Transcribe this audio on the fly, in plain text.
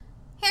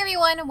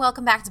everyone, and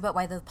welcome back to But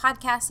Why the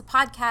Podcast, a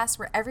podcast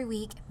where every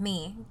week,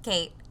 me,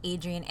 Kate,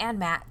 Adrian, and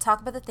Matt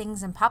talk about the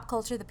things in pop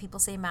culture that people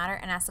say matter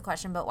and ask the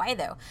question, but why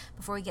though?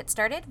 Before we get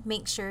started,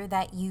 make sure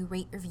that you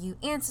rate, review,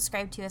 and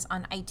subscribe to us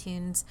on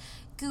iTunes,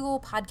 Google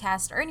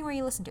Podcast, or anywhere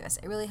you listen to us.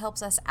 It really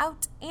helps us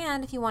out,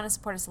 and if you want to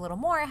support us a little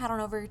more, head on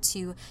over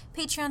to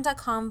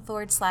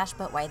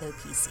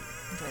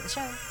patreon.com/butwhythoughpc. Enjoy the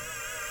show.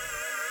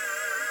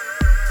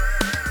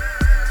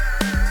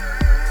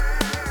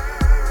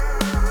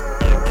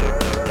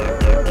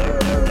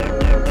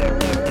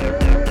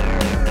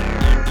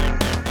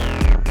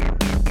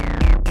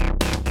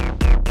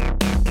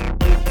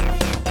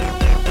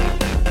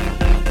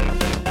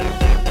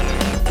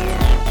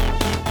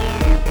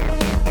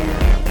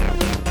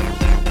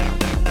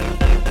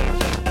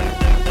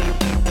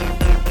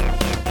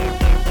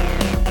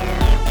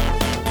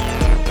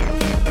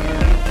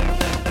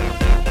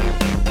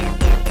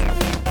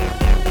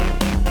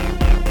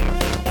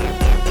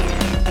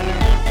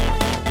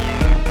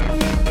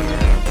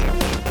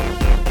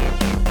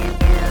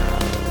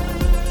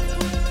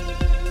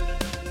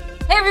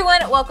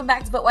 Welcome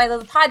back to But Why the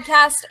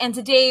Podcast, and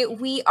today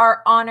we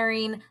are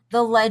honoring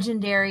the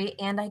legendary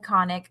and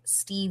iconic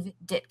Steve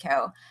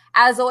Ditko.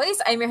 As always,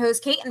 I'm your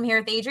host, Kate, and I'm here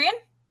with Adrian.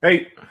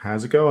 Hey,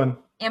 how's it going?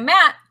 And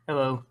Matt.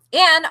 Hello.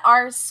 And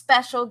our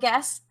special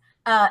guest,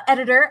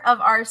 editor of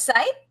our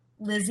site,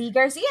 Lizzie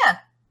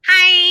Garcia.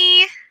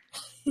 Hi.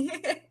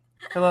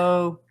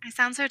 Hello. I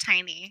sound so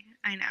tiny.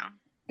 I know.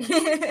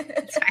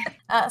 It's fine.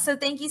 So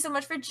thank you so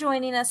much for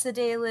joining us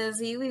today,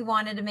 Lizzie. We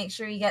wanted to make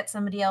sure you get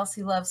somebody else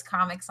who loves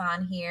comics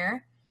on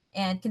here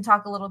and can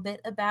talk a little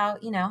bit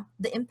about,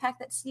 the impact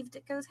that Steve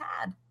Ditko's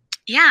had.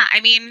 Yeah, I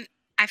mean,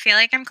 I feel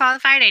like I'm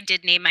qualified. I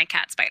did name my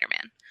cat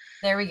Spider-Man.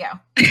 There we go.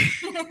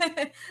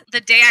 The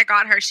day I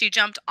got her, she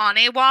jumped on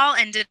a wall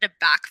and did a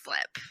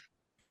backflip.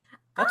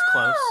 That's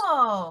close.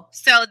 Oh.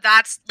 So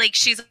that's like,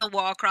 she's a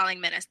wall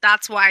crawling menace.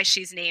 That's why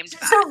she's named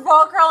that. She's a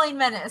wall crawling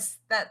menace.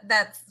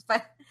 That's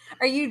fun.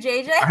 Are you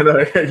JJ?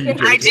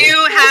 I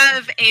do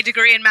have a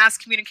degree in mass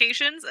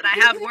communications, and I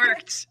have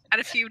worked at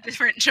a few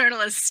different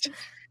journalist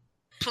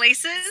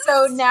places.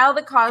 So now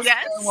the cosplay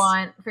I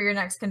want for your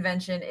next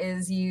convention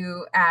is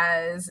you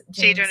as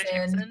J. Jonah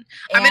Jameson.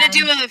 I'm going to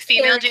do a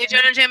female J.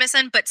 Jonah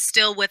Jameson, but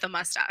still with a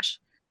mustache.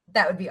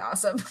 That would be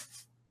awesome.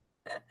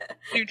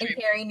 And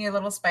carrying your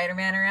little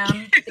Spider-Man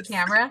around the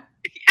camera.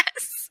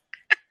 Yes.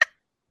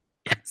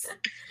 Yes.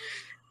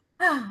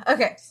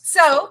 Okay,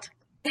 so...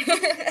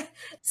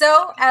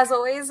 So, as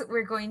always,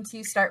 we're going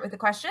to start with a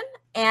question,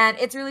 and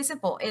it's really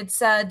simple. It's,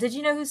 did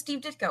you know who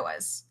Steve Ditko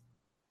was?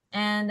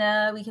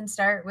 And we can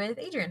start with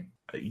Adrian.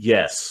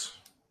 Yes.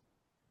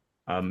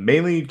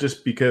 Mainly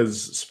just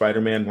because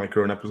Spider-Man,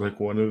 growing up, was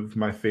one of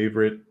my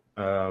favorite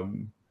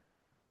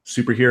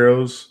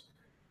superheroes.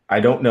 I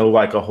don't know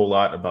a whole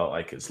lot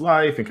about his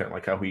life and kind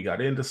of how he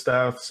got into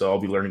stuff, so I'll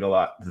be learning a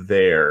lot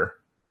there.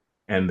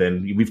 And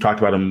then we've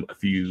talked about him a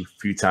few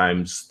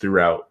times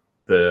throughout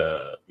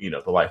the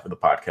life of the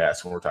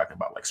podcast when we're talking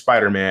about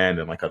Spider-Man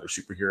and other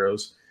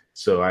superheroes.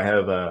 So I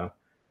have I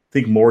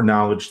think more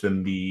knowledge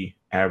than the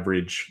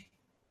average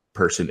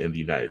person in the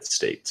United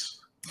States,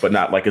 but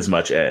not as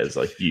much as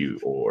you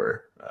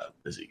or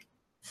Lizzie.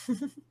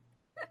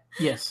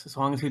 Yes, as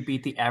long as we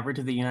beat the average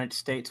of the United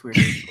States, we're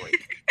doing great.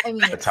 I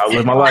mean, that's how I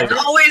live my life.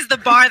 That's always the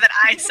bar that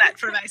I set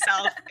for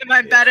myself. Am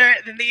I better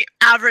than the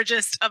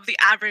averagest of the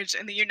average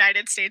in the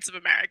United States of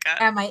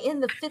America? Am I in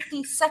the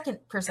 52nd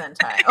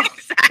percentile?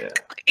 Exactly. Yeah.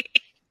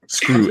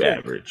 Screw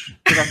average.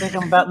 I think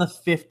I'm about in the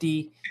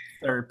 53rd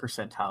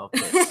percentile.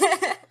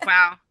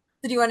 Wow.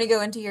 So do you want to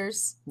go into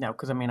yours? No,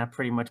 because I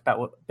pretty much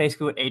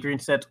basically what Adrian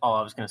said. All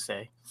I was going to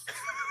say.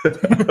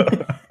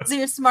 So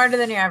you're smarter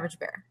than your average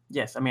bear.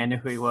 Yes, I knew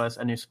who he was.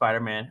 I knew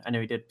Spider-Man. I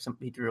knew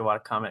he drew a lot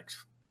of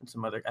comics and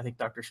some other. I think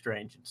Doctor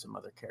Strange and some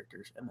other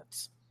characters, and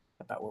that's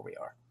about where we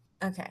are.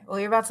 Okay, well,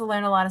 you're about to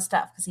learn a lot of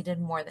stuff because he did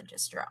more than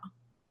just draw.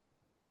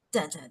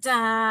 Dun dun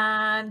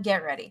dun!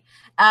 Get ready.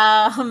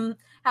 How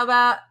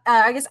about?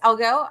 I guess I'll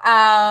go.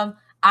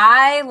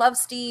 I love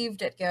Steve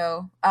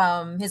Ditko.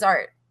 His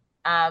art.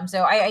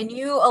 So I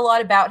knew a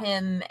lot about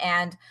him,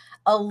 and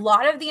a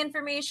lot of the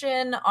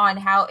information on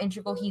how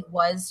integral he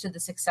was to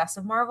the success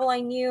of Marvel I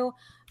knew,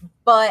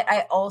 but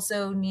I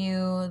also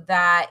knew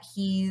that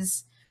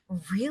he's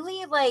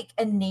really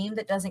a name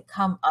that doesn't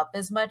come up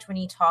as much when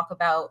you talk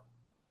about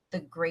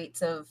the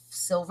greats of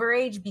Silver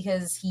Age,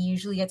 because he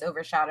usually gets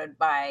overshadowed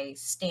by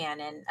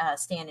Stan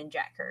and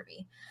Jack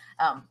Kirby.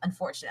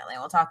 Unfortunately,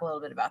 we'll talk a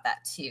little bit about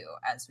that too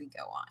as we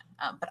go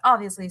on. But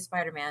obviously,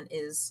 Spider-Man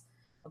is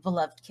a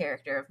beloved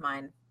character of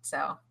mine.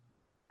 So,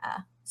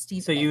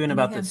 Steve. So you in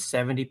about the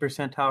 70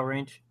 percentile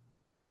range?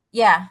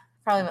 Yeah,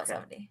 probably about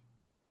 70.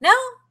 No,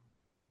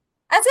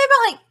 I'd say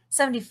about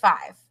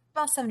 75.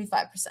 About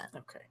 75%.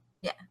 Okay.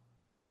 Yeah.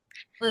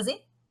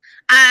 Lizzie?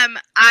 I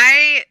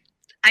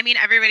mean,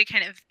 everybody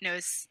kind of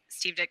knows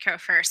Steve Ditko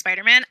for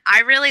Spider-Man.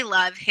 I really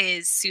love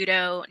his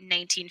pseudo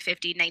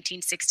 1950s,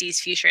 1960s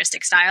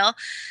futuristic style.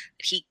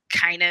 He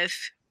kind of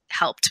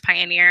helped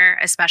pioneer,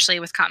 especially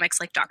with comics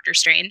like Doctor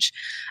Strange.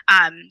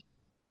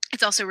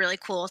 it's also really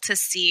cool to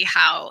see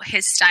how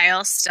his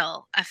style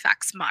still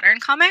affects modern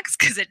comics,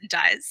 because it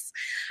does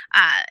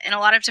in a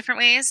lot of different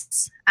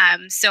ways.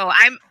 So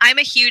I'm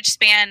a huge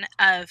fan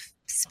of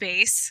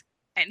space,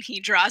 and he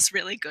draws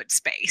really good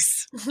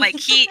space. Like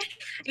he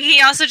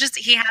also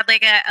he had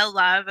like a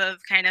love of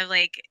kind of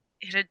like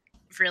a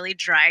really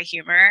dry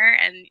humor,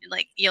 and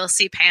like you'll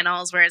see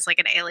panels where it's like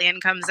an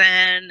alien comes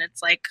in,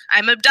 it's like,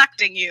 I'm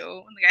abducting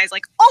you, and the guy's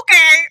like,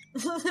 okay.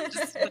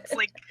 It's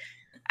like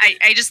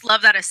I just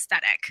love that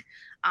aesthetic,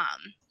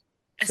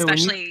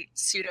 especially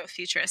pseudo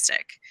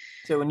futuristic.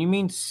 So when you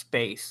mean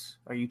space,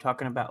 are you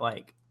talking about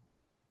like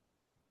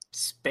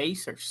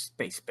space or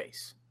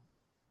space?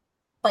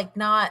 Like,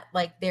 not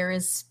like there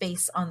is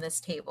space on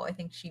this table. I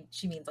think she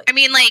means like, I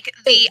mean, like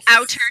space. The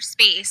outer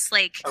space,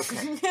 like Okay.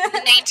 the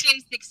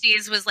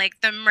 1960s was like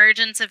the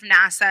emergence of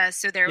NASA.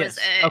 So there was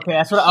a okay.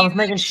 That's what I was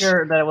making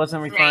sure that it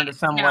wasn't referring to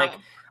some no. like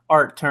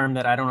art term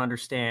that I don't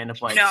understand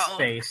of like No.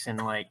 space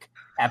and like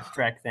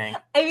abstract thing.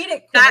 I mean,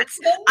 I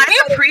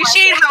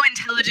appreciate how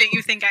intelligent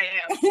you think I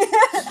am.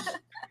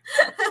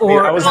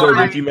 I was there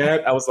with you,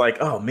 man. I was like,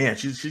 oh man,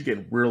 she's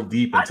getting real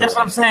deep into That's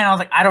what I'm saying. I was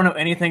like, I don't know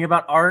anything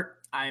about art.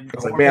 I mean,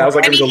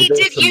 he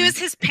did use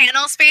his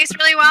panel space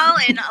really well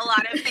in a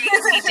lot of things.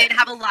 He did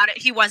have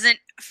he wasn't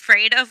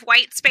afraid of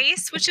white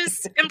space, which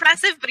is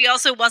impressive, but he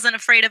also wasn't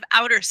afraid of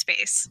outer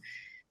space.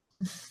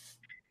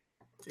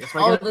 You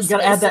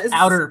gotta add that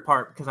outer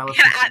part, because I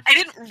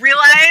didn't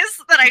realize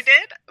that I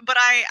did, but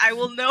I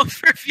will know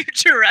for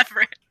future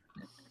reference.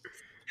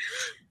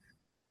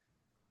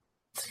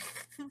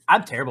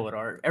 I'm terrible at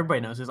art.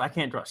 Everybody knows this. I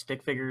can't draw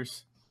stick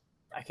figures.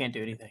 I can't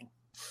do anything.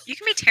 You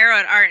can be terrible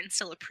at art and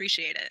still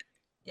appreciate it.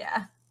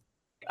 Yeah.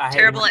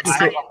 Terrible at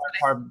science.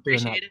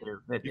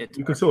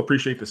 You can still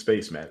appreciate the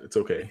space, man. It's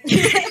okay.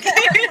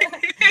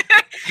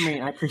 I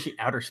mean, I appreciate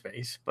outer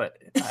space, but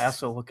I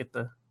also look at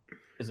the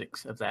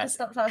physics of that. Just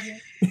stop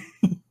talking.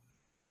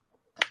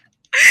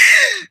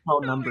 All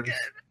numbers.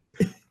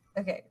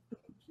 Okay.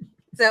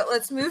 So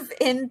let's move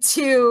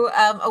into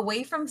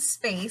away from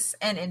space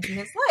and into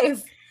his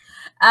life.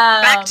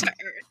 Back to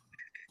Earth.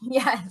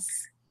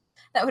 Yes.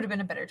 That would have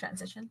been a better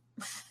transition.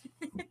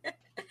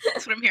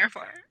 That's what I'm here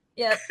for.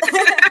 Yep.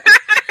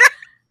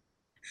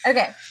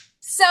 Okay.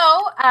 So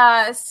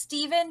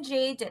Stephen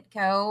J.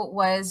 Ditko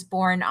was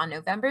born on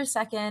November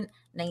 2nd,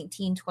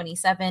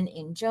 1927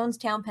 in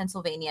Jonestown,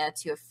 Pennsylvania,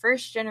 to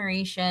first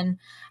generation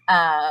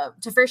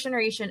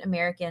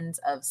Americans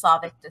of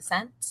Slavic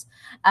descent.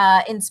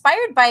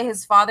 Inspired by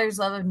his father's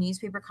love of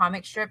newspaper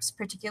comic strips,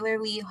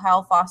 particularly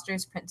Hal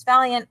Foster's Prince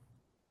Valiant,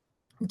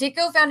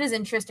 Ditko found his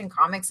interest in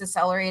comics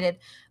accelerated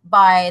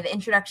by the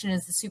introduction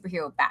of the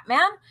superhero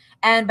Batman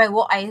and by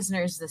Walt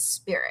Eisner's The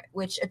Spirit,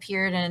 which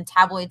appeared in a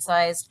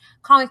tabloid-sized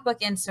comic book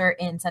insert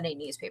in Sunday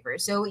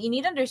newspapers. So what you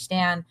need to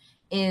understand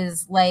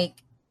is,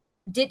 like,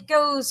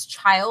 Ditko's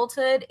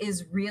childhood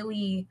is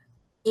really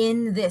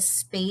in this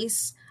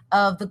space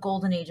of the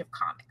golden age of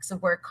comics,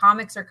 of where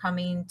comics are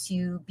coming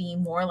to be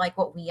more like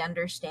what we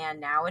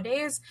understand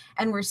nowadays.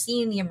 And we're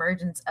seeing the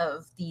emergence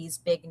of these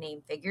big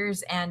name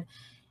figures and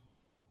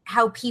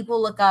how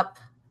people look up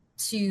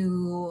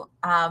to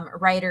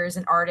writers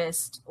and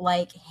artists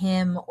like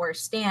him or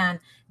Stan.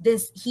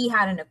 He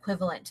had an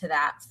equivalent to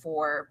that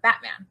for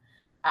Batman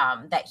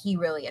that he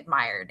really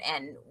admired,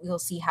 and we'll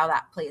see how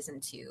that plays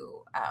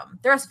into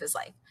the rest of his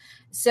life.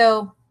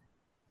 So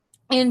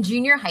in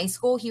junior high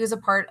school, he was a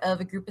part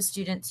of a group of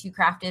students who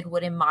crafted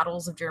wooden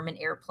models of German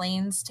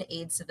airplanes to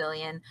aid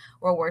civilian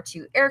World War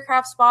II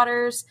aircraft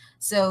spotters.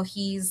 So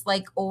he's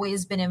like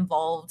always been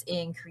involved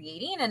in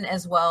creating and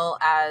as well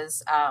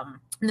as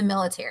the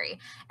military.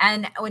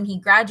 And when he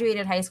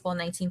graduated high school in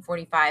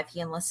 1945, he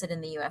enlisted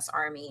in the U.S.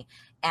 Army,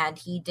 and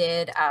he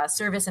did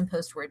service in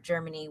post-war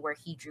Germany, where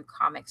he drew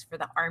comics for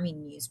the Army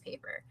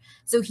newspaper.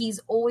 So he's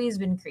always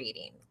been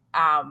creating.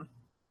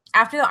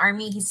 After the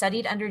Army, he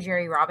studied under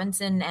Jerry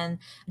Robinson, and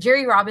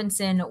Jerry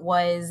Robinson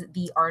was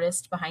the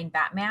artist behind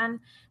Batman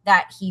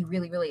that he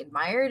really, really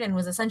admired and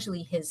was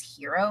essentially his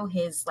hero,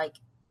 his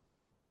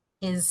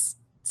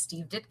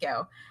Steve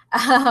Ditko.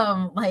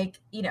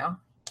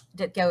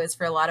 Ditko is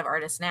for a lot of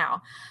artists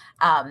now.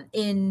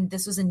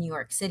 This was in New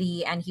York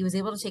City, and he was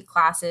able to take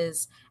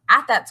classes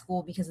at that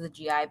school because of the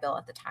GI Bill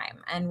at the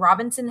time. And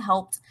Robinson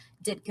helped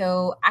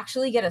Ditko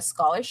actually get a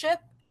scholarship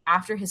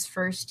after his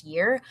first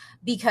year,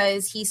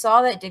 because he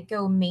saw that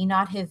Ditko may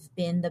not have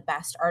been the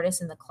best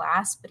artist in the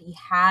class, but he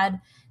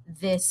had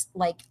this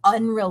like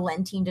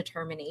unrelenting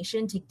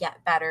determination to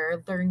get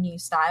better, learn new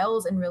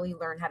styles, and really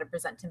learn how to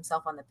present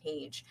himself on the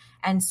page.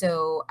 And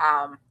so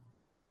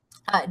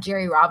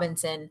Jerry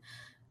Robinson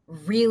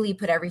really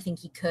put everything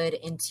he could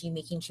into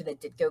making sure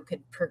that Ditko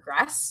could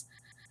progress.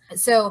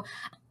 So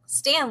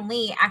Stan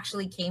Lee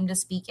actually came to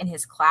speak in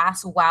his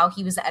class while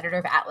he was the editor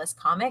of Atlas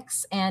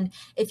Comics. And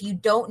if you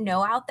don't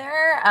know out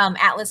there,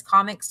 Atlas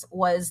Comics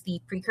was the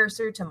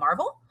precursor to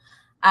Marvel.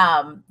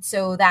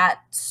 So that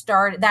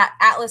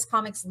Atlas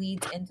Comics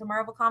leads into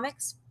Marvel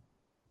Comics.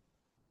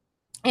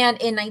 And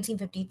in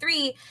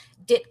 1953,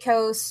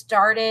 Ditko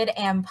started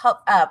and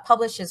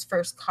published his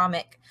first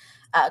comic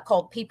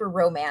called Paper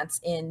Romance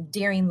in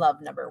Daring Love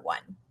 #1.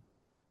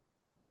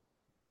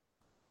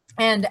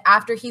 And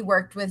after he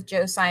worked with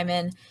Joe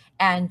Simon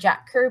and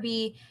Jack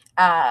Kirby,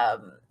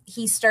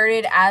 he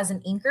started as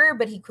an inker,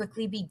 but he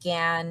quickly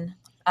began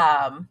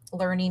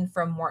learning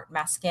from Mort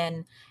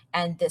Meskin,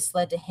 and this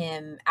led to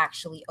him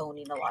actually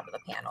owning a lot of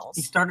the panels.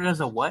 He started as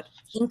a what?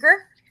 Inker?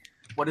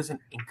 What is an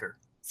inker?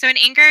 So an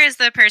inker is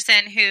the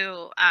person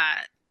who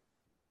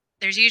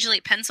there's usually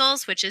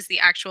pencils, which is the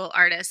actual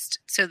artist.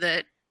 So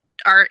the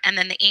art, and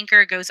then the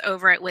inker goes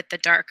over it with the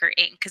darker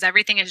ink because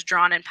everything is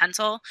drawn in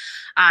pencil.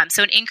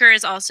 So an inker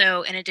is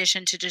also, in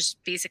addition to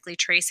just basically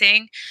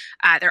tracing,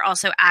 they're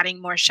also adding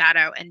more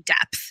shadow and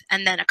depth.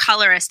 And then a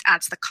colorist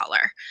adds the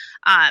color.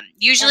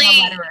 Usually,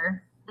 And the letterer.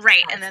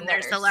 right, and then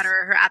there's the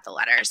letterer who add the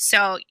letters.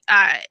 So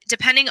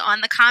depending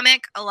on the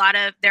comic,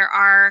 there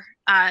are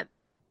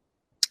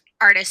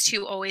artists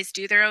who always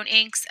do their own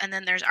inks, and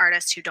then there's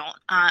artists who don't.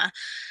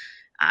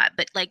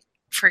 But like,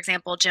 for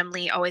example, Jim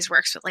Lee always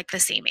works with like the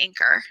same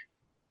inker.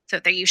 So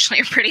they usually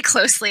are pretty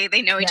closely.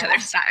 They know each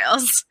other's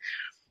styles.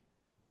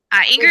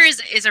 Inker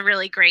is a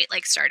really great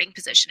like starting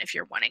position if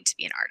you're wanting to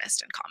be an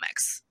artist in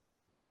comics.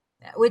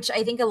 Which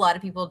I think a lot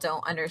of people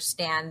don't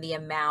understand the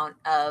amount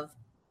of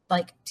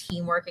like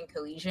teamwork and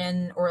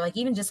cohesion, or like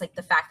even just like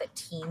the fact that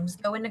teams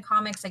go into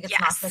comics. Like it's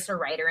not just a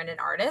writer and an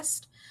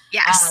artist.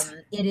 Yes.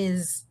 It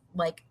is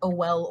like a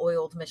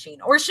well-oiled machine,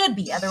 or should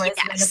be. Otherwise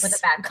you end up with a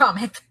bad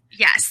comic.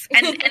 Yes.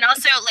 And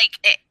also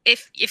like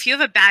if you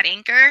have a bad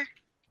inker,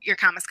 your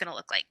comic's going to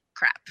look like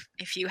crap.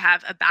 If you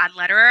have a bad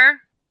letterer,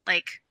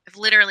 like I've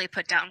literally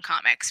put down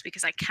comics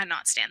because I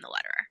cannot stand the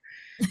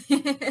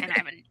letterer. And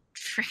I'm a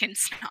freaking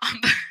snob.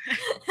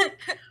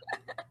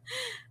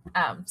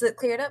 So it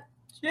cleared up?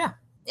 Yeah.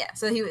 Yeah,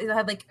 so he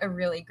had like a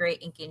really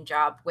great inking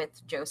job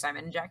with Joe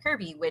Simon and Jack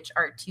Kirby, which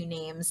are two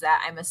names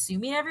that I'm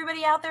assuming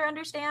everybody out there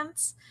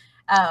understands,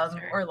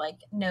 or like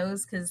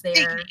knows, because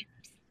they're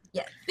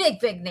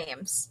big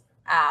names.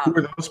 Who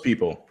are those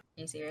people?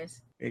 Are you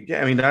serious?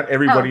 Yeah, I mean, not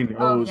everybody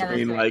knows. Yeah, I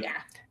mean, right, like,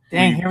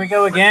 dang, here we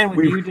go again.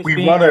 We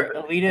run an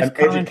elitist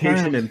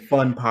education and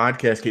fun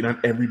podcast.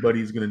 Not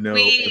everybody's going to know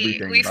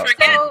everything. We about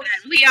forget comics.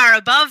 that we are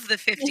above the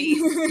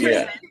 50%,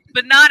 Yeah.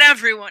 but not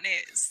everyone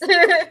is.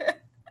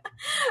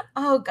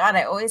 Oh God,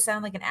 I always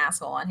sound like an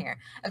asshole on here.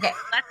 Okay,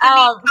 That's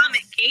the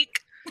comic cake.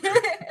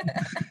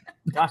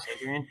 Gosh,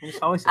 Adrian, you're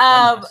just always a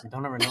dumbass and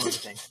don't ever know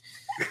anything.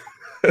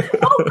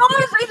 Oh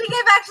gosh, I think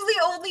I've actually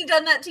only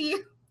done that to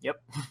you. Yep.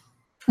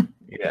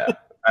 Yeah.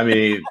 I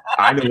mean,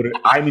 I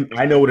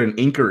know what an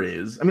inker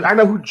is. I mean, I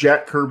know who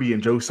Jack Kirby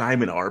and Joe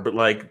Simon are, but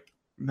like,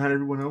 not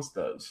everyone else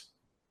does.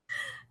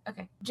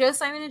 Okay. Joe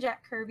Simon and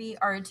Jack Kirby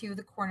are two of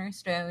the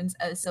cornerstones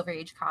of Silver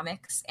Age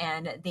comics,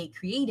 and they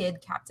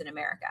created Captain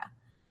America.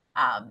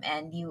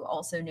 And you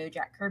also know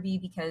Jack Kirby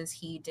because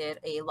he did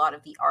a lot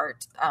of the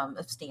art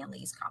of Stan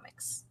Lee's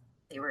comics.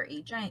 They were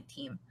a giant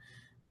team.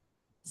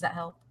 Does that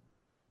help?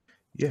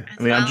 Yeah.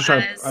 I mean, I'm just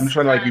trying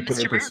to like be put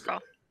in Mr. Miracle.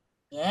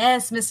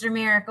 Yes, Mr.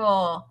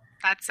 Miracle.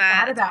 That's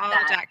about all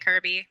that. Jack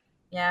Kirby.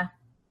 Yeah.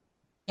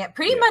 Yeah,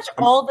 pretty much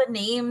all the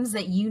names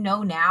that you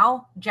know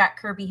now, Jack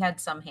Kirby had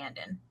some hand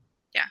in.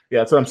 Yeah,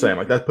 that's what I'm saying.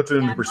 Like, that puts it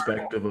into And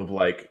perspective of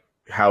like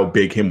how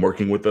big him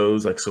working with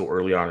those like so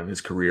early on in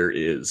his career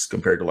is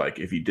compared to like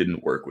if he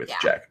didn't work with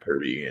Jack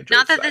Kirby and Joe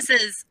Not that Simon. this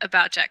is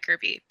about Jack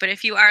Kirby, but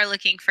if you are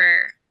looking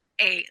for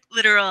a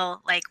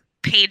literal like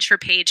page for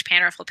page,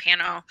 panel for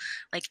panel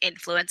like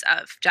influence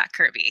of Jack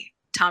Kirby,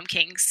 Tom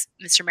King's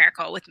Mr.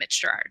 Miracle with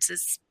Mitch Gerards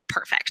is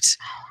perfect.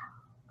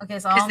 Okay,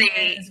 so all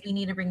is we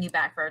need to bring you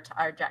back for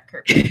our Jack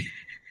Kirby.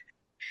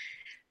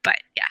 But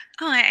yeah.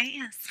 Oh,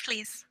 yes,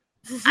 please.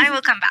 I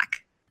will come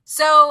back.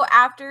 So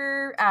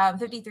after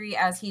 53,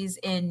 as he's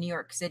in New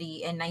York City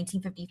in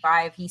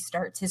 1955, he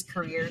starts his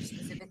career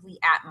specifically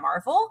at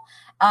Marvel.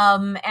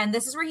 And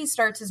this is where he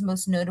starts his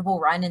most notable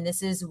run. And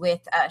this is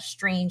with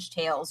Strange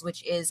Tales,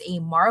 which is a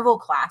Marvel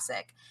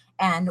classic,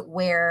 and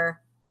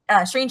where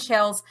Strange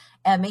Tales,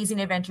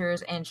 Amazing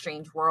Adventures, and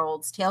Strange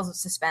Worlds, Tales of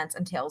Suspense,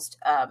 and Tales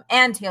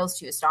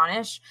to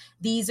Astonish.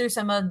 These are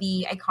some of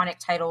the iconic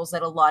titles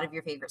that a lot of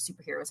your favorite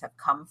superheroes have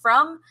come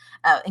from,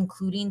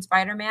 including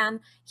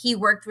Spider-Man. He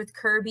worked with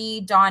Kirby,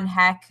 Don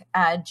Heck,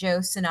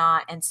 Joe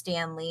Sinnott, and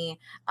Stan Lee.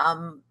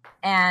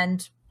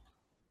 And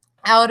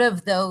out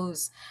of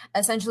those,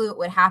 essentially what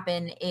would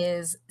happen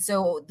is,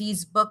 so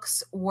these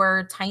books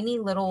were tiny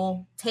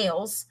little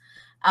tales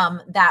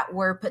that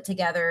were put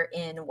together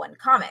in one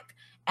comic.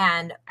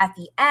 And at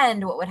the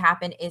end, what would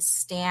happen is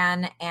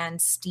Stan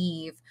and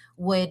Steve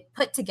would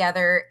put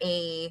together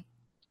a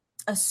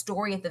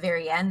story at the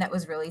very end that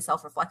was really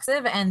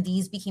self-reflexive. And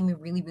these became a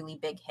really, really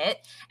big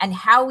hit. And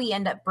how we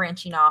end up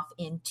branching off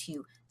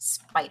into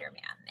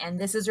Spider-Man. And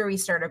this is where we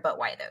start about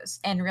why those,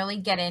 and really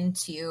get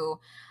into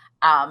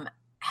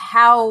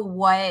how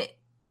what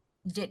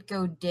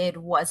Ditko did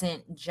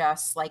wasn't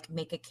just like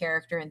make a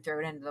character and throw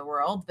it into the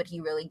world, but he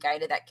really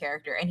guided that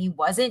character. And he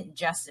wasn't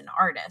just an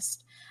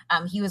artist.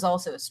 He was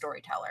also a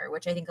storyteller,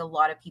 which I think a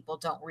lot of people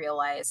don't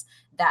realize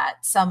that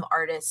some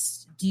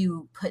artists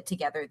do put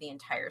together the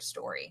entire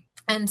story.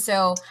 And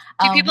so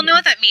do people know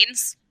what that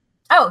means?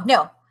 Oh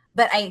no,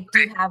 but I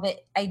do have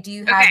it. I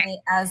do have Okay. it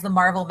as the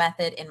Marvel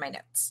method in my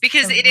notes.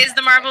 Because So it is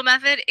the Marvel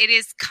method. It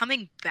is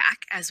coming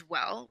back as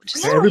well, which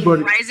is Really?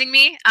 surprising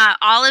me.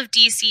 All of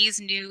DC's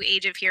new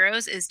Age of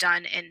Heroes is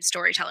done in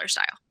storyteller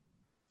style.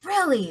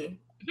 Really?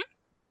 Mhm.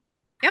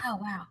 Yep. Oh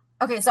wow.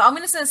 Okay, so I'm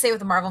just going to say what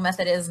the Marvel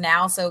method is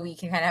now, so we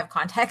can kind of have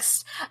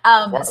context.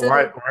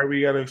 Why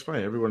we got to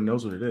explain? Everyone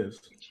knows what it is.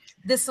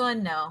 This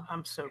one, no.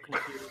 I'm so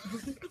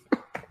confused.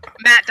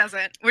 Matt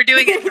doesn't. We're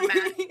doing it for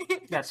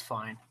Matt. That's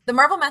fine. The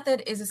Marvel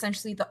method is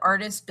essentially the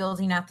artist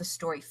building out the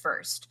story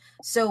first.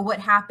 So what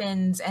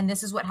happens, and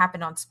this is what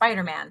happened on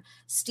Spider-Man,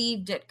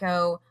 Steve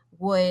Ditko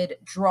would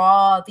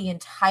draw the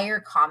entire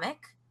comic,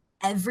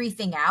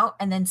 everything out,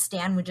 and then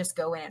Stan would just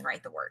go in and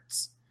write the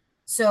words.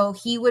 So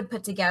he would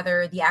put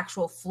together the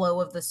actual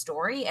flow of the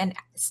story, and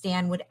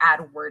Stan would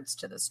add words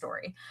to the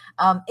story.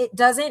 It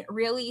doesn't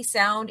really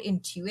sound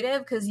intuitive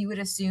because you would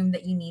assume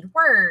that you need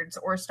words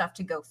or stuff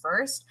to go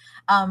first.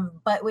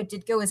 But what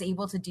Ditko was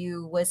able to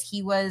do was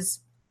he was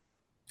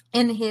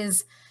in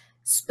his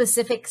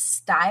specific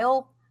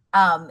style.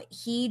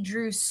 He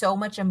drew so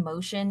much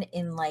emotion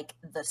in like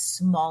the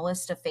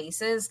smallest of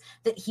faces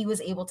that he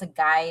was able to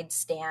guide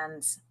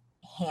Stan's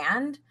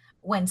hand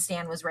when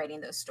Stan was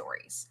writing those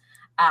stories.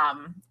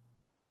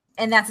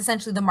 And that's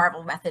essentially the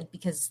Marvel method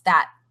because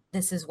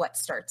this is what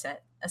starts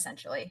it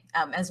essentially,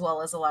 as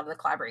well as a lot of the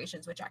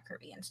collaborations with Jack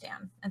Kirby and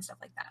Stan and stuff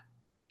like that.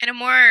 In a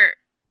more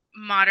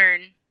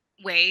modern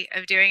way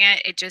of doing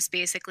it, it just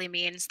basically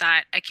means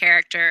that a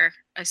character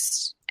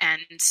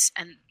and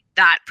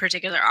that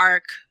particular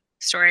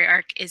story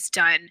arc is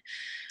done.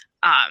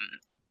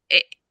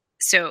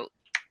 So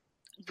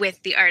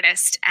with the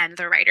artist and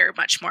the writer,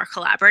 much more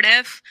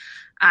collaborative.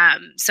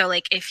 So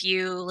like if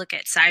you look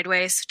at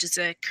Sideways, which is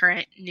a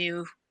current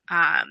new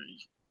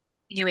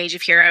Age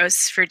of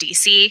Heroes for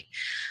DC,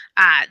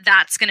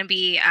 that's going to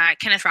be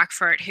Kenneth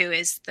Rockford, who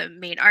is the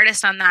main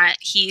artist on that.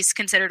 He's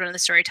considered one of the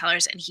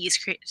storytellers, and he's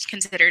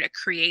considered a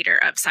creator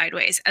of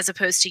Sideways, as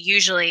opposed to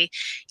usually,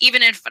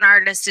 even if an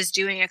artist is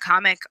doing a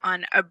comic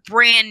on a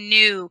brand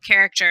new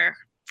character,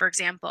 for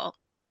example,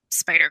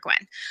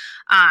 Spider-Gwen,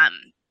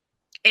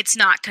 it's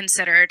not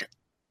considered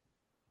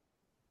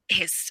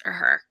his or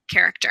her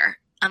character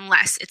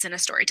unless it's in a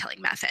storytelling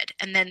method,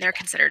 and then they're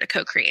considered a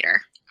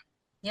co-creator.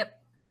 Yep.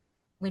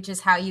 Which is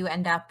how you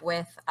end up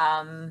with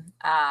a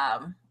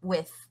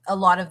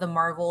lot of the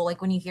Marvel, like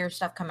when you hear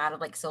stuff come out of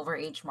like Silver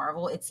Age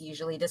Marvel, it's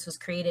usually this was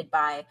created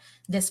by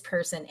this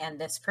person,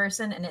 and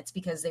it's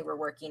because they were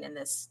working in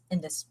this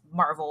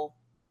Marvel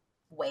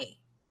way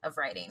of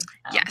writing.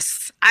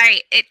 Yes,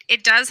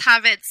 it does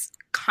have its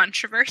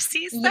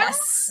controversies. Though.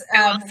 Yes,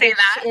 I will say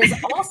that is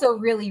also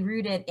really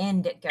rooted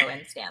in Ditko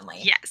and Stan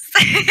Lee. Yes,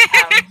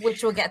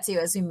 which we'll get to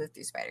as we move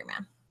through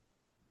Spider-Man.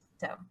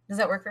 So, does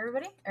that work for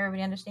everybody?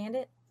 Everybody understand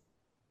it?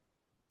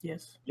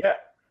 Yes. Yeah.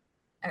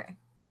 Okay.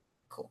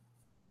 Cool.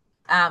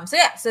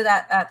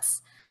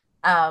 That's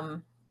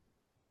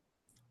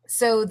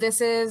so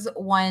this is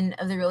one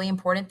of the really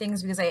important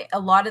things because a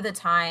lot of the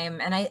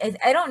time, and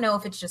I don't know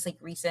if it's just like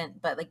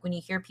recent, but like when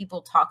you hear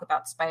people talk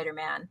about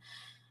Spider-Man,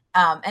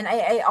 and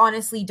I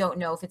honestly don't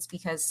know if it's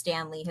because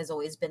Stan Lee has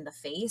always been the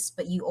face,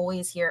 but you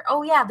always hear,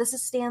 oh yeah, this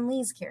is Stan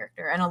Lee's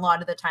character. And a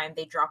lot of the time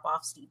they drop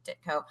off Steve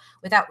Ditko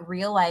without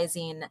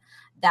realizing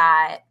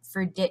that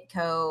for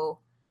Ditko,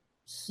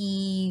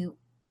 he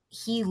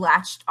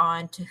latched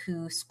on to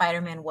who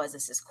Spider-Man was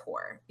as his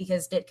core,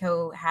 because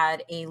Ditko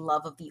had a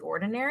love of the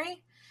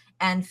ordinary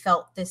and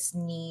felt this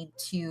need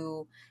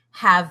to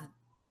have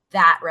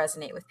that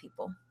resonate with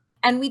people.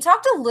 And we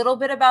talked a little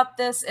bit about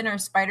this in our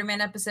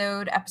Spider-Man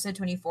episode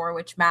 24,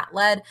 which Matt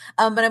led.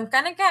 But I'm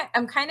kind of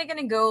going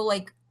to go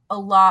like a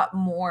lot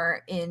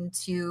more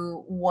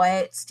into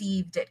what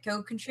Steve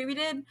Ditko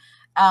contributed,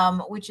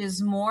 which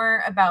is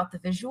more about the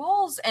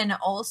visuals and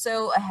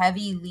also a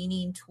heavy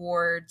leaning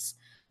towards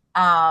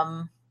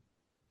the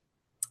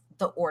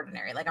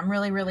ordinary. Like I'm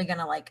really, really going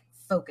to like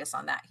focus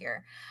on that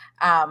here.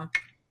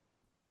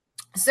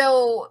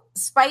 So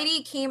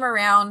Spidey came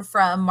around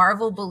from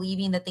Marvel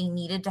believing that they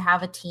needed to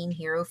have a teen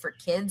hero for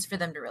kids for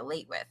them to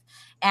relate with.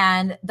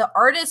 And the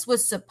artist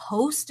was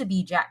supposed to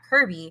be Jack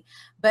Kirby,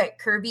 but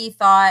Kirby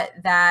thought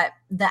that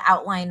the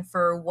outline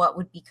for what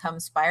would become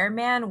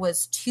Spider-Man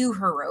was too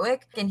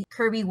heroic, and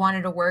Kirby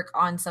wanted to work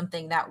on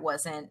something that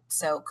wasn't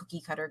so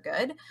cookie cutter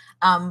good.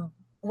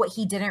 What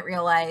he didn't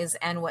realize,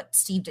 and what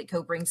Steve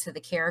Ditko brings to the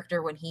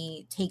character when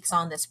he takes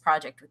on this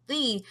project with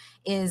Lee,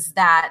 is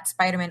that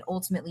Spider-Man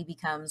ultimately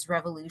becomes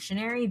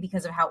revolutionary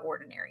because of how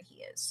ordinary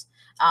he is,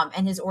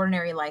 and his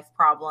ordinary life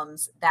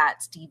problems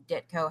that Steve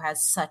Ditko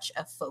has such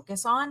a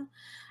focus on.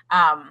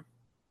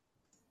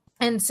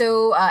 And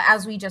so,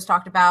 as we just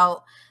talked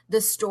about,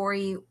 the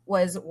story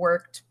was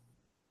worked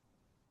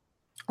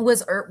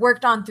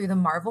on through the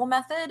Marvel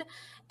method,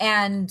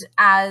 and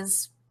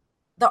as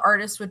the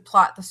artist would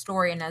plot the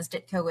story, and as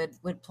Ditko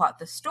would plot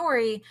the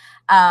story,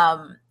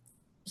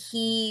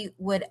 he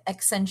would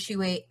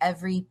accentuate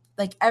every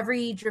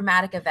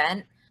dramatic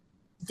event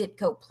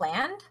Ditko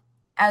planned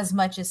as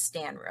much as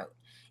Stan wrote.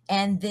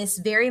 And this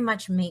very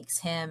much makes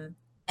him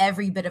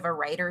every bit of a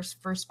writer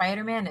for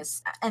Spider-Man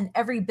and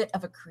every bit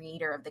of a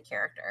creator of the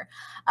character,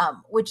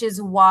 which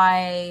is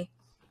why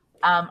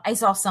I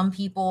saw some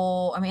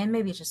people, I mean,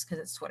 maybe it's just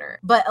because it's Twitter,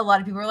 but a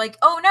lot of people were like,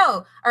 oh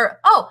no, or,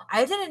 oh,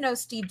 I didn't know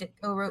Steve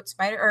Ditko wrote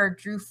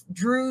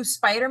drew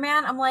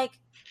Spider-Man. I'm like,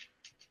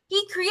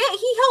 he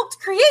helped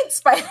create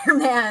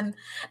Spider-Man.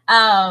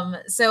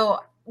 So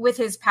with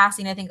his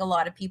passing, I think a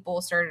lot of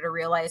people started to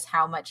realize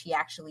how much he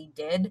actually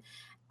did.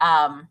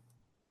 I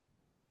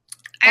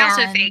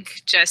also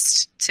think,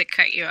 just to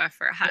cut you off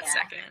for a hot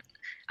second,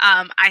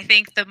 I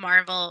think the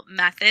Marvel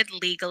method,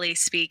 legally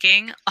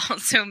speaking,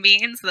 also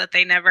means that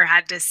they never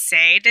had to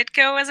say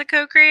Ditko was a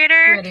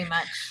co-creator. Pretty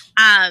much.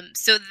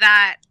 So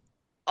that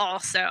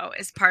also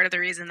is part of the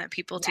reason that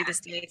people to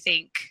this day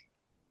think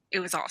it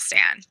was all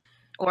Stan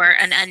or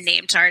an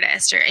unnamed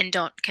artist, and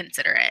don't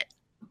consider it.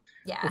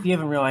 Yeah. If you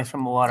haven't realized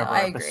from a lot of our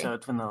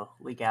episodes, when the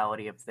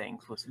legality of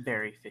things was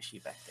very fishy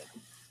back then.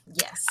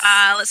 Yes.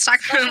 Let's talk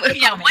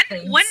about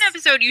one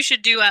episode you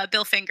should do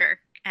Bill Finger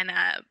and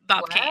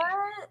Bob Kane.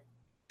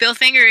 Bill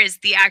Finger is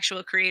the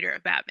actual creator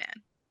of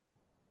Batman.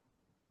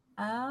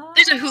 Oh.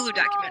 There's a Hulu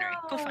documentary.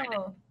 Go find it.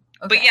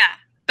 Okay. But yeah,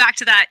 back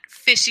to that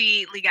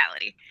fishy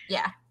legality.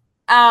 Yeah.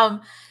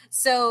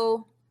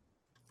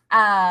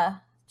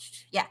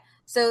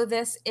 So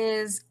this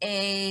is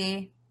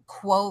a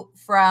quote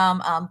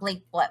from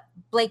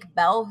Blake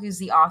Bell, who's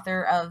the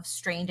author of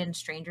Strange and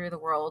Stranger, The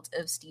World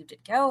of Steve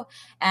Ditko.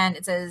 And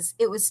it says,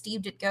 it was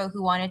Steve Ditko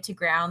who wanted to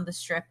ground the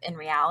strip in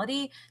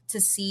reality, to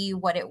see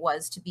what it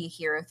was to be a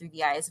hero through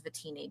the eyes of a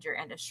teenager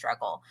and a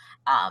struggle.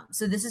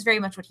 So this is very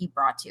much what he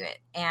brought to it.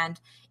 And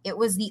it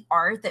was the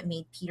art that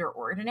made Peter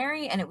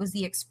ordinary, and it was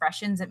the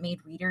expressions that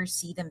made readers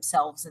see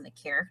themselves in the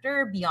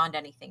character beyond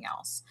anything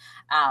else.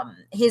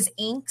 His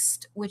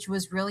angst, which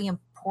was really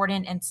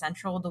important and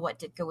central to what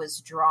Ditko was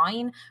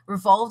drawing,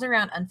 revolved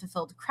around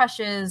unfulfilled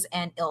crushes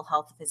and ill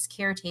health of his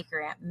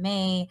caretaker, Aunt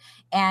May.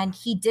 And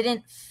he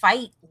didn't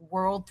fight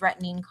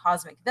world-threatening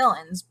cosmic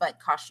villains, but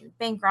costumed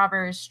bank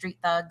robbers, street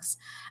thugs,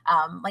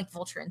 like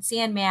Vulture and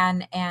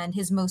Sandman. And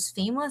his most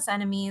famous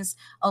enemies,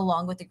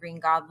 along with the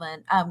Green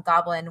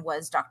Goblin,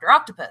 was Dr.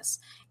 Octopus.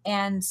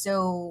 And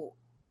so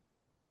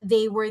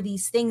they were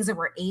these things that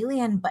were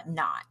alien, but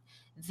not.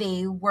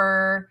 They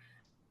were...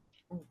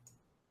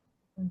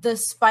 The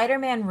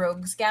Spider-Man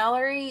Rogues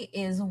Gallery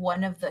is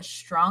one of the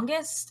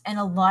strongest, and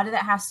a lot of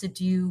that has to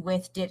do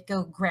with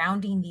Ditko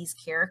grounding these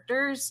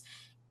characters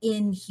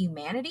in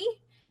humanity,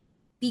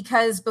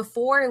 because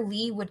before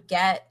Lee would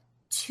get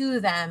to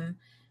them,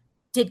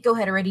 Ditko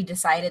had already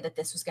decided that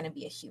this was going to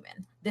be a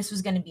human. This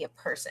was going to be a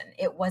person.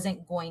 It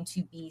wasn't going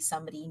to be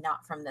somebody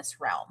not from this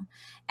realm.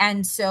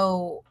 And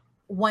so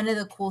one of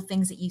the cool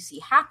things that you see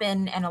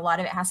happen, and a lot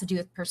of it has to do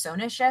with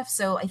persona shifts.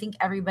 So I think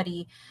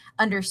everybody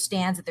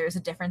understands that there's a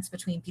difference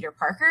between Peter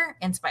Parker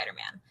and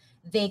Spider-Man.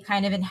 They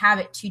kind of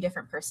inhabit two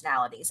different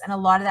personalities. And a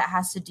lot of that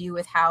has to do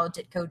with how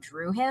Ditko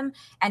drew him,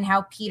 and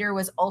how Peter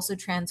was also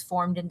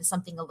transformed into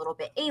something a little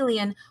bit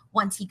alien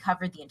once he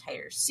covered the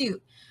entire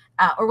suit.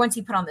 Or once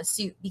he put on the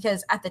suit,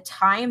 because at the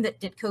time that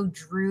Ditko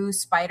drew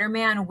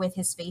Spider-Man with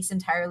his face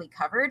entirely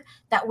covered,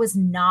 that was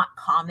not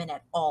common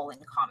at all in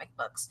comic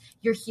books.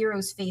 Your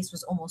hero's face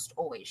was almost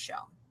always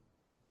shown.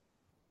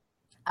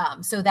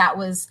 So that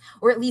was,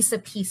 or at least a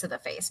piece of the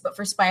face. But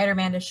for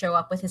Spider-Man to show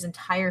up with his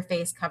entire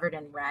face covered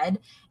in red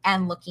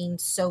and looking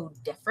so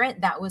different,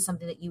 that was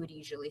something that you would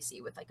usually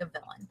see with like a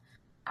villain.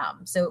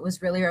 So it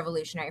was really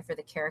revolutionary for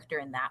the character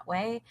in that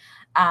way.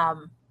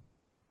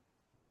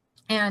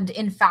 And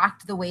in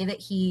fact, the way that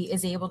he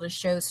is able to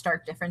show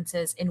stark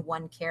differences in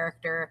one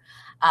character,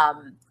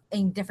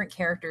 in different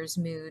characters'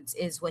 moods,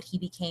 is what he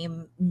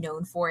became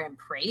known for and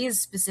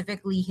praised,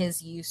 specifically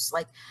his use.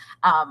 Like,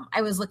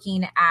 I was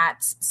looking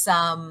at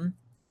some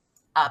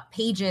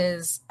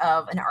pages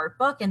of an art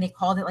book, and they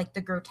called it like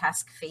the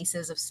grotesque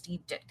faces of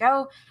Steve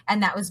Ditko.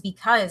 And that was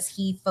because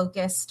he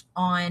focused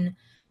on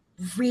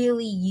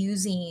really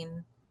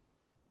using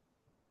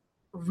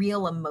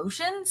real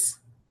emotions.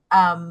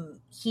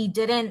 He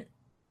didn't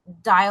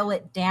dial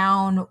it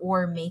down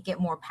or make it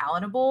more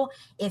palatable.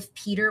 If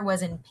Peter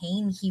was in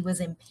pain, he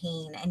was in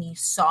pain, and you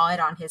saw it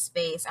on his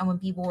face. And when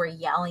people were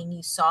yelling,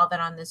 you saw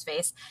that on his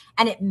face.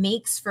 And it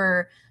makes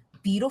for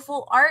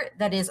beautiful art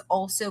that is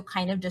also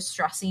kind of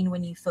distressing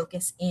when you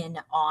focus in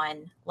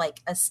on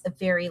like a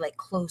very like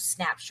close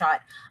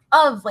snapshot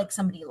of like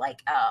somebody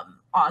like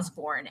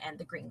Osborn and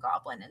the Green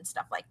Goblin and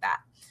stuff like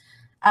that.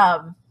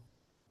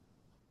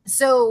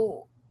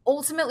 So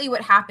ultimately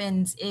what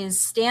happens is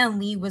Stan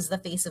Lee was the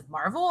face of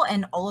Marvel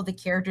and all of the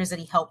characters that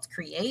he helped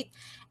create.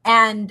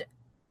 And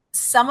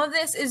some of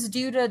this is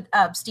due to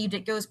Steve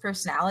Ditko's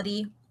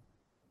personality,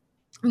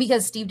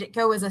 because Steve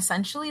Ditko is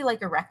essentially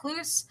like a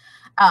recluse.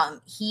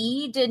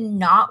 He did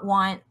not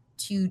want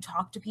to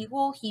talk to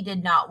people. He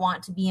did not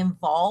want to be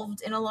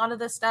involved in a lot of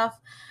this stuff.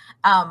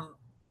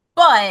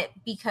 But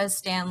because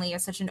Stan Lee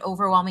is such an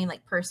overwhelming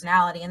like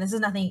personality, and this is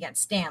nothing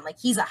against Stan, like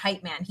he's a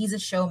hype man, he's a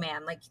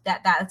showman, like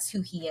that's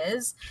who he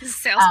is. He's a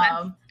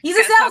salesman. He's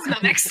a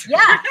salesman.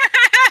 Yeah.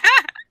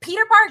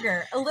 Peter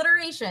Parker,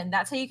 alliteration.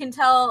 That's how you can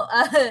tell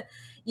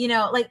You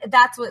know, like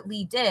that's what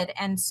Lee did.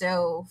 And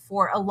so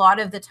for a lot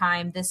of the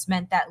time, this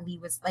meant that Lee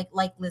was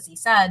like Lizzie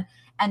said,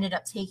 ended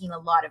up taking a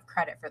lot of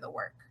credit for the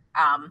work,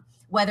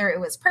 whether it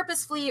was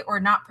purposefully or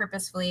not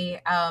purposefully.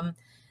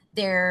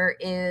 There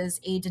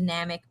is a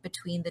dynamic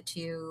between the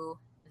two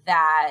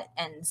that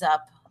ends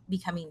up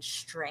becoming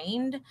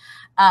strained.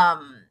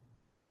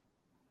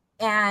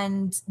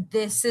 And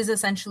this is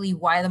essentially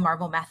why the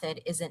Marvel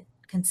method isn't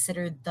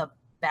considered the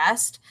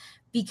best,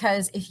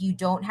 because if you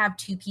don't have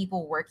two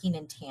people working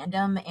in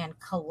tandem and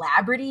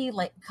really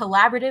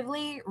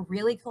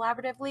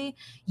collaboratively,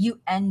 you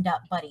end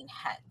up butting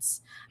heads.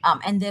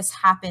 And this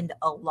happened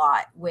a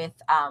lot with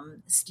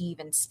Steve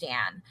and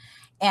Stan.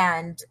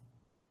 And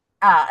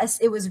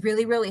it was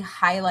really, really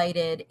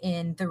highlighted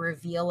in the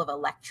reveal of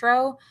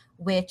Electro,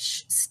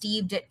 which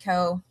Steve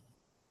Ditko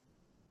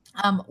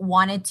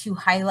wanted to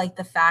highlight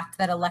the fact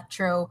that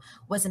Electro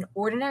was an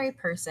ordinary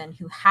person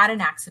who had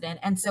an accident.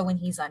 And so when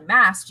he's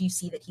unmasked, you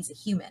see that he's a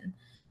human.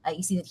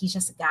 You see that he's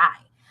just a guy.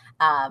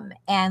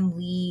 And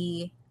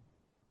Lee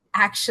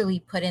actually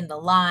put in the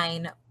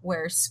line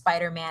where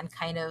Spider-Man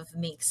kind of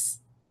makes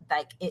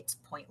like it's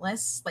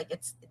pointless. Like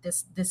it's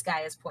this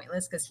guy is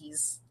pointless because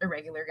he's a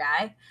regular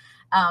guy.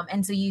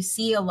 And so you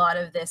see a lot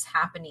of this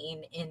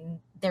happening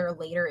in their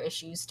later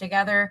issues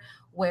together,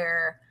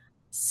 where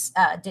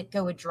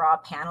Ditko would draw a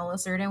panel a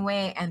certain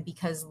way, and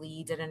because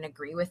Lee didn't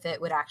agree with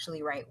it, would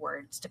actually write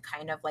words to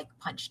kind of like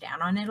punch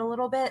down on it a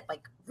little bit,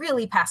 like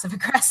really passive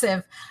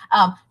aggressive.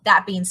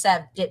 That being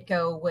said,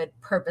 Ditko would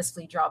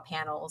purposely draw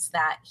panels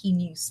that he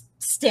knew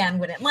Stan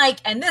wouldn't like,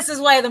 and this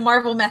is why the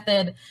Marvel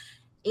method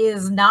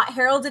is not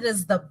heralded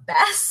as the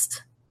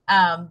best.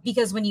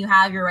 Because when you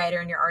have your writer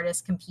and your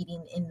artist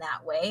competing in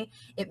that way,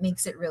 it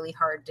makes it really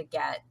hard to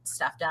get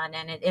stuff done.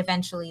 And it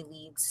eventually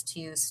leads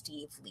to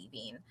Steve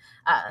leaving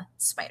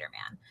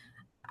Spider-Man.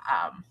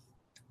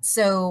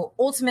 So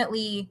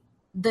ultimately,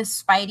 the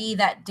Spidey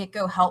that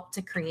Ditko helped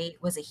to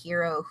create was a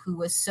hero who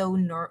was so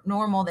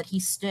normal that he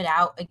stood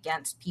out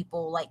against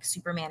people like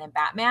Superman and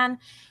Batman.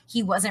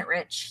 He wasn't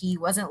rich. He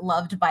wasn't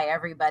loved by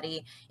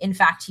everybody. In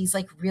fact, he's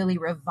like really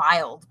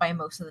reviled by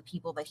most of the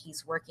people that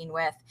he's working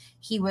with.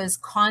 He was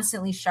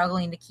constantly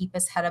struggling to keep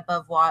his head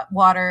above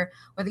water,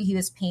 whether he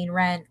was paying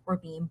rent or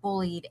being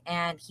bullied.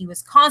 And he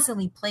was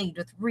constantly plagued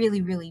with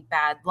really, really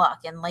bad luck.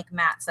 And like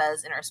Matt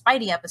says in our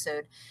Spidey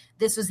episode,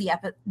 this was the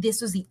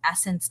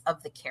essence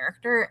of the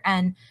character,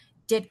 and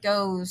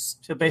Ditko's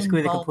so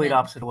basically the complete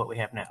opposite of what we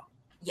have now.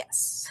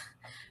 Yes,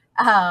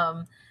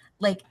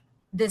 like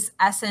this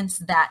essence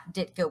that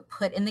Ditko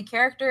put in the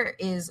character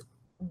is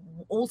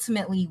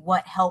ultimately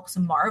what helps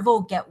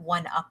Marvel get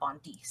one up on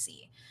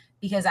DC,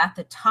 because at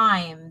the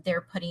time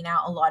they're putting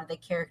out a lot of the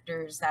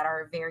characters that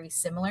are very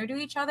similar to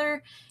each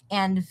other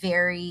and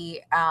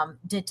very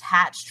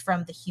detached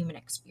from the human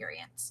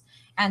experience.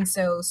 And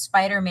so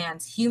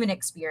Spider-Man's human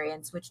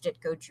experience, which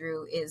Ditko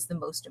drew, is the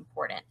most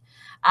important.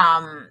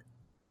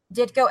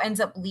 Ditko ends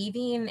up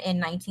leaving in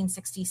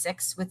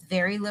 1966 with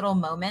very little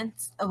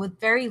notice.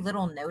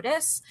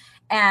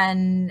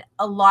 And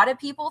a lot of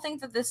people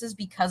think that this is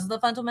because of the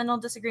fundamental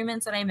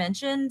disagreements that I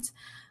mentioned.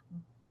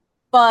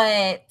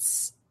 But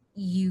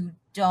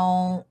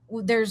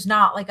there's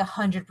not like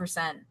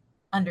 100%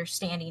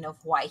 understanding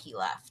of why he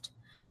left.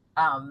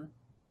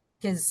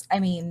 Because I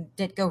mean,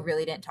 Ditko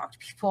really didn't talk to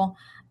people.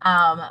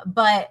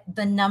 But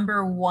the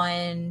number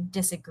one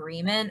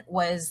disagreement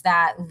was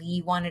that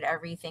Lee wanted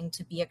everything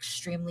to be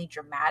extremely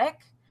dramatic,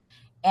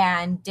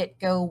 and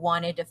Ditko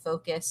wanted to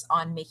focus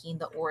on making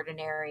the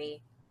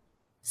ordinary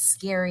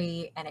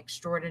scary and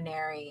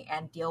extraordinary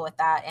and deal with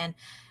that. And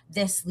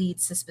this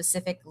leads to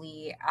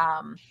specifically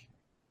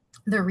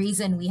the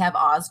reason we have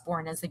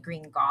Osborn as the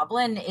Green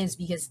Goblin is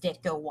because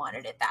Ditko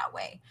wanted it that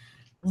way.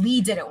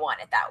 Lee didn't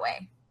want it that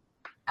way.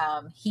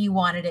 He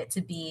wanted it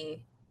to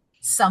be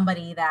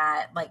somebody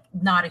that, like,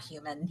 not a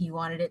human. He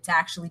wanted it to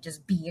actually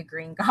just be a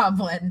Green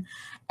Goblin.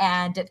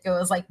 And Ditko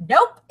was like,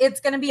 nope, it's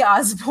going to be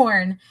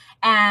Osborn.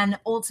 And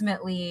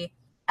ultimately,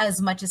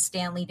 as much as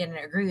Stan Lee didn't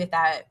agree with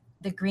that,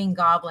 the Green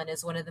Goblin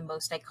is one of the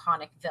most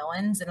iconic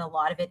villains, and a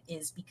lot of it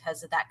is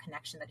because of that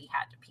connection that he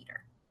had to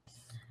Peter.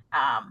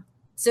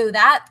 So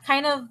that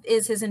kind of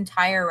is his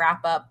entire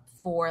wrap up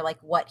for like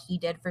what he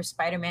did for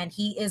Spider-Man.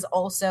 He is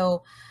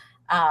also,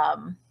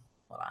 hold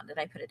on, did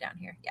I put it down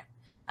here? Yeah,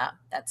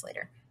 that's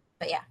later.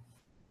 But yeah.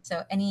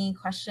 So any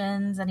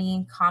questions,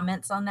 any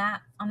comments on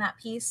that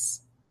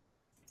piece?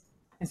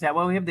 Is that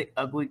why we have the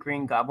ugly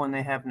Green Goblin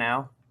they have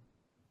now?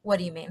 What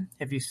do you mean?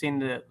 Have you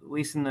seen at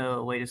least in the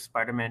latest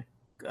Spider-Man?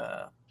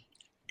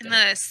 In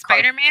the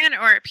Spider-Man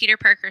or Peter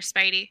Parker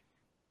Spidey?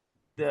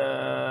 Who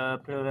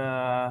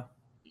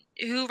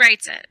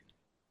writes it?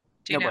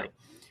 Do you Nobody. know?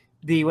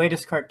 The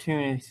latest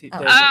cartoon.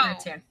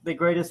 Cartoon.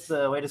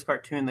 The latest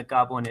cartoon. The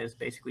Goblin is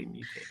basically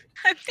mutated.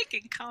 I'm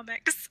thinking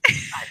comics.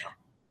 I know.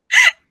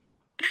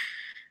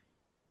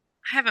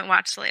 I haven't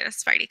watched the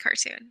latest Spidey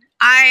cartoon.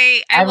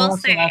 I will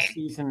say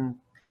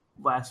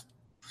last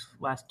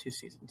two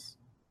seasons.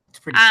 It's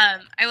pretty. I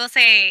will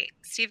say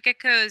Steve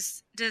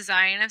Ditko's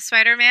design of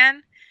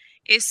Spider-Man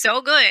is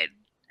so good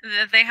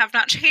that they have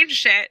not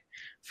changed it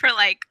for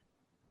like,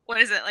 what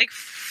is it, like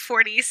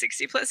 40,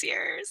 60 plus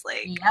years?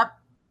 Like, Yep.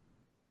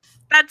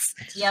 that's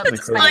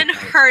Incredible.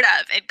 unheard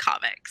of in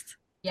comics.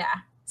 Yeah.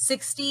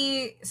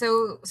 60.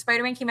 So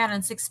Spider-Man came out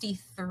in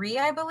 63,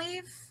 I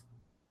believe.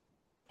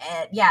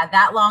 And yeah,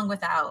 that long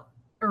without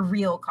a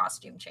real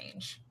costume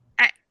change.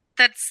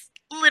 That's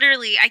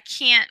literally, I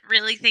can't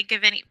really think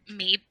of any,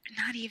 maybe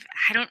not even,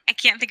 I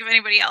can't think of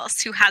anybody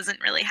else who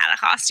hasn't really had a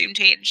costume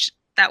change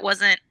that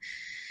wasn't,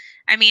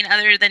 I mean,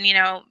 other than, you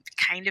know,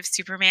 kind of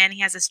Superman,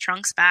 he has his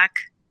trunks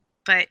back.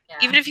 But Yeah.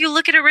 even if you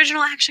look at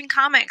original Action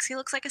Comics, he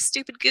looks like a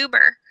stupid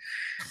goober.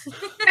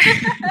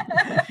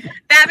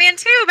 Batman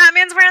too.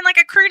 Batman's wearing like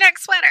a crew neck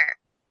sweater.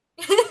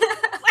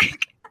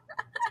 Like,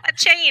 that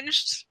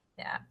changed.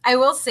 Yeah. I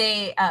will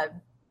say,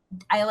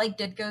 I like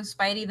Ditko's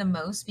Spidey the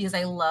most because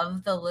I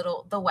love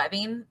the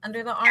webbing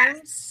under the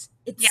arms.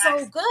 It's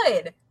so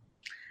good.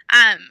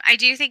 I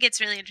do think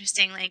it's really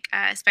interesting. Like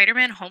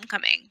Spider-Man: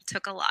 Homecoming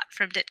took a lot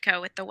from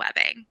Ditko with the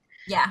webbing.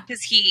 Yeah,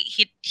 because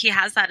he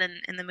has that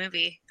in the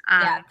movie.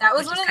 Yeah, that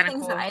was which one is of the kinda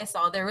things cool. that I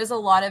saw. There was a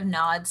lot of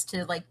nods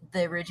to like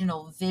the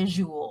original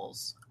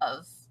visuals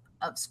of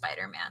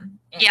Spider-Man.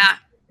 In Yeah.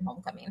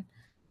 Homecoming.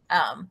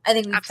 I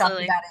think we've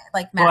Absolutely. talked about it.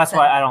 Like Matt Well, that's said.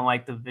 why I don't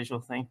like the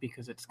visual thing,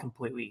 because it's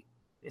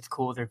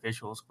cool with their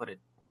visuals, but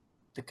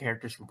the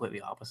character's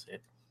completely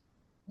opposite.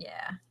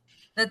 Yeah,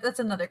 that's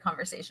another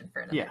conversation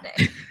for another Yeah.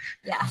 day.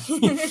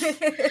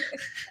 Yeah.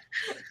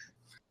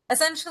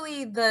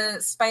 Essentially,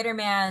 the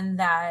Spider-Man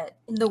that,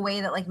 in the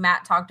way that like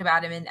Matt talked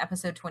about him in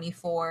episode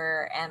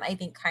 24, and I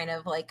think kind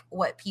of like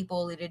what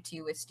people alluded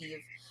to with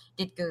Steve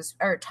Ditko's,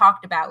 or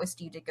talked about with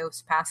Steve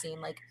Ditko's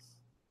passing, like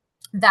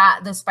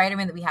that the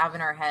Spider-Man that we have in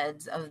our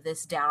heads of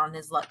this down on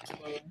his luck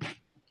kid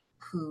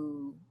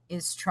who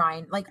is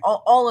trying, like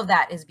all of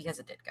that is because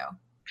of Ditko.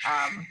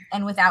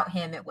 And without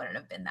him, it wouldn't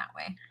have been that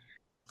way.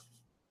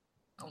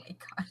 Oh my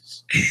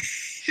gosh.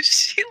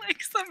 She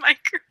likes the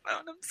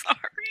microphone. I'm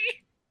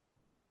sorry.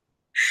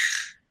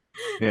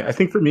 Yeah, I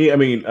think for me, I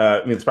mean,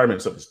 Spider-Man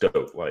stuff is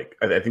dope. Like,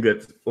 I think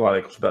that's a lot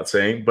like without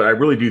saying, but I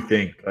really do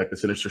think like the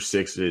Sinister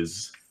Six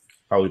is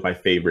probably my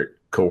favorite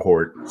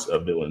cohort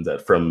of villains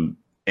from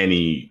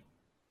any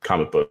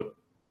comic book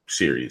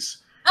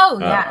series. Oh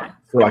yeah.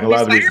 For like a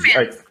lot of these,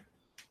 Spider-Man. like,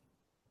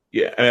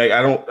 yeah,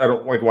 I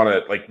don't like want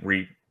to like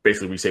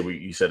basically re-say what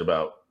you said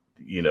about,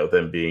 you know,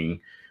 them being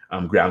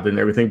grounded and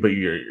everything, but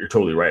you're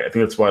totally right. I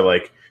think that's why,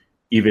 like,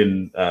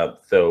 even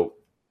though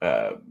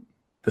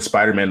the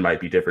Spider-Man might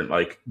be different,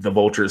 like the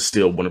Vulture is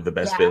still one of the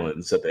best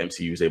villains that the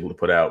MCU was able to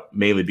put out,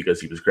 mainly because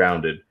he was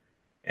grounded,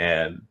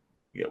 and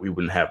you know, we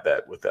wouldn't have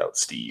that without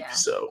Steve. Yeah.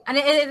 So, and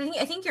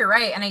I think you're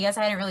right, and I guess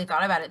I hadn't really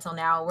thought about it till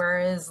now.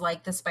 Whereas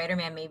like the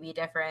Spider-Man may be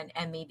different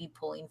and maybe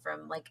pulling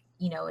from like,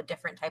 you know, a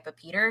different type of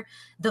Peter,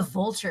 the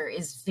Vulture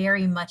is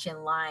very much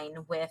in line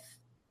with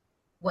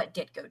what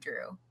Ditko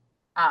drew,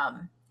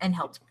 and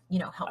helped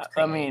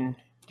create. I mean,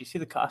 do you see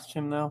the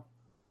costume though?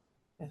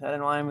 Is that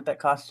in line with that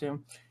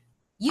costume?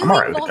 You I'm think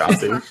alright with the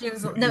Vulture's costume.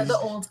 costumes? No, the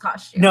old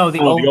costume. No, the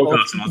Oh, old the old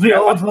Vulture, costume. the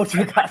old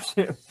Vulture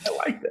costume. I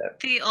like that.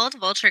 The old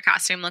Vulture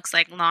costume looks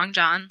like Long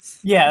John's.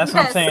 Yeah, that's what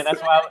I'm Yes. saying. That's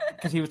why,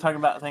 because he was talking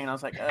about the thing, and I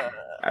was like,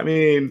 I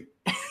mean,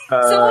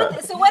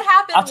 So what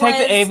happened? I'll take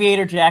was, the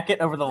aviator jacket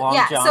over the long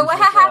yeah. johns. So what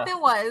with,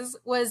 happened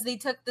was they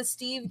took the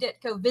Steve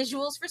Ditko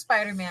visuals for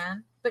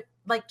Spider-Man, but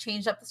like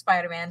changed up the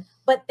Spider-Man,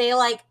 but they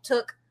like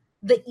took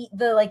the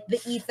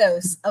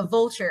ethos of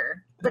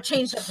Vulture, but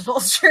changed up the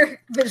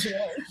Vulture visually.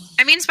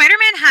 I mean,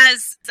 Spider-Man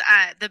has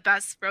the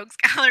best rogues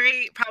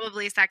gallery,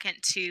 probably second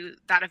to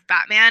that of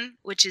Batman,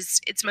 which is,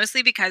 it's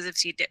mostly because of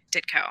Steve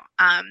Ditko.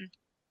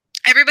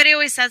 Everybody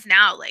always says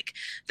now, like,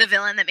 the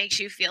villain that makes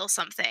you feel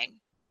something,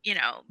 you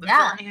know, the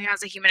Yeah. villain who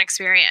has a human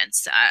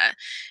experience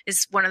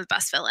is one of the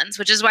best villains,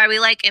 which is why we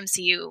like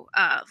MCU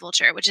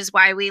Vulture, which is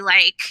why we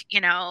like,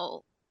 you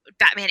know,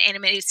 Batman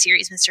animated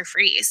series Mr.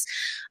 Freeze.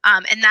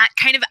 And that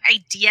kind of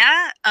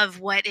idea of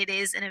what it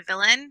is in a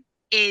villain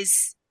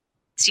is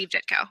Steve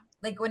Ditko.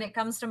 Like when it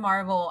comes to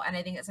Marvel, and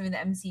I think it's something the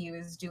MCU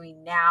is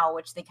doing now,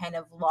 which they kind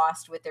of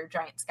lost with their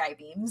giant sky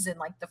beams in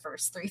like the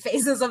first two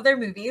phases of their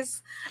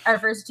movies,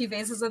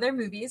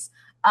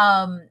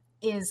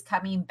 is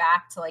coming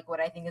back to like what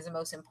I think is the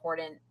most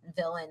important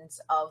villains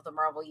of the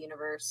Marvel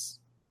universe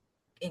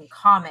in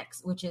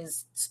comics, which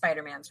is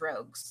Spider-Man's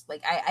rogues.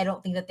 Like I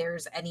don't think that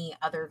there's any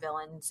other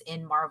villains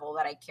in Marvel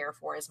that I care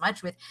for as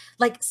much, with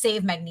like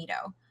save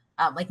Magneto.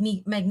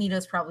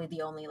 Magneto's probably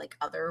the only like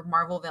other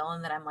Marvel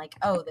villain that I'm like,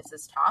 oh, this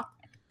is top.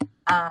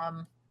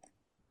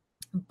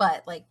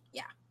 But like,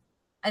 yeah,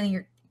 I think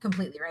you're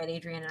completely right,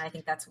 Adrian, and I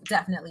think that's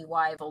definitely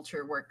why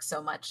Vulture works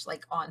so much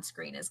like on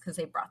screen, is because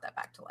they brought that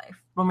back to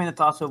life. I mean, it's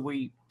also,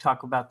 we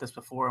talked about this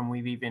before, and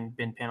we've even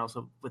been panels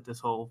with this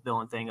whole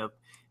villain thing of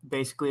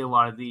basically a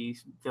lot of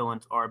these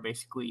villains are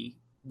basically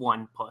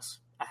 1 plus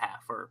a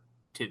half or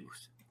 2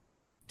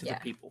 to the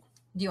people.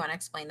 Do you want to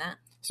explain that?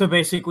 So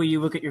basically,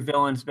 you look at your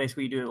villains,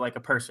 basically you do it like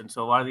a person.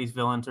 So a lot of these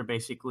villains are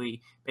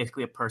basically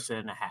a person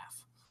and a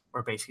half,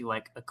 or basically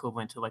like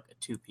equivalent to like a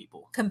 2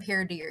 people.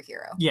 Compared to your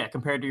hero. Yeah,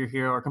 compared to your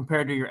hero, or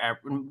compared to your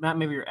not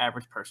maybe your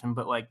average person,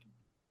 but like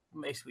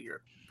basically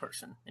you're a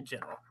person in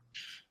general.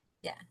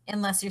 Yeah,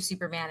 unless you're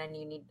Superman and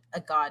you need a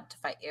god to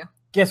fight you.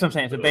 Guess what I'm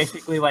saying? So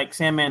basically, like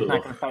Sandman's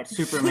not going to fight Ugh.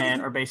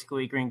 Superman, or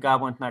basically Green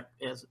Goblin's not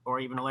is, or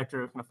even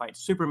Electro is going to fight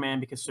Superman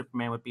because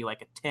Superman would be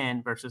like a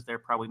 10 versus they're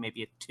probably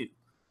maybe a 2.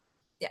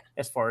 Yeah.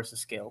 As far as the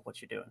scale of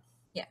what you're doing.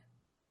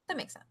 That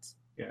makes sense.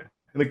 Yeah,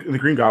 and the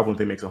Green Goblin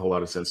thing makes a whole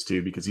lot of sense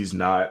too, because he's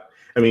not.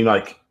 I mean,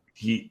 like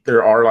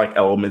there are like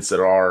elements that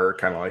are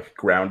kind of like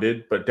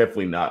grounded, but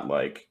definitely not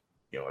like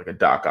like a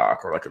Doc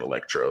Ock or like an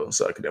Electro.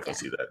 So I could definitely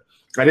see that.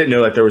 I didn't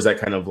know that there was that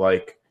kind of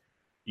like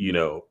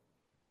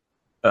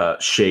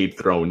shade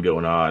throwing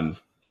going on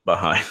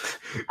behind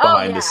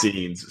the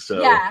scenes.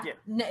 So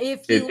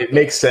if it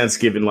makes sense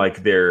given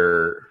like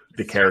the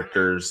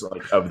characters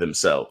like of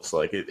themselves.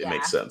 Like it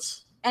makes sense.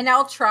 And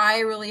I'll try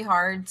really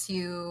hard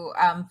to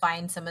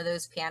find some of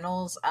those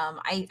panels.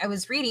 I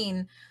was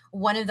reading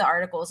one of the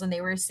articles and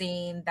they were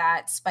saying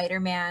that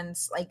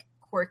Spider-Man's like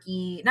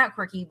not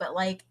quirky, but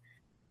like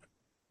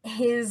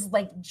his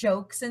like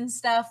jokes and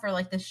stuff, or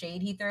like the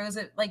shade he throws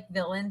at like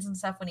villains and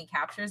stuff when he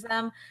captures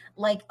them,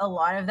 like a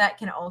lot of that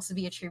can also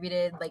be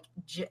attributed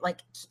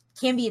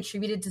can be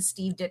attributed to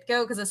Steve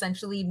Ditko, because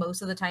essentially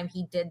most of the time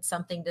he did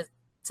something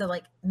to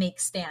like make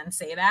Stan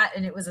say that,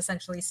 and it was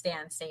essentially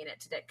Stan saying it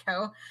to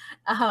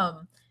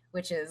Ditko,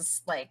 which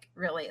is like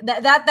really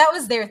that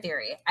was their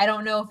theory. I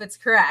don't know if it's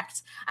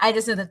correct. I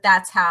just know that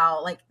that's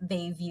how like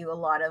they view a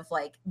lot of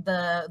like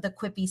the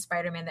quippy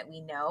Spider-Man that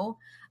we know,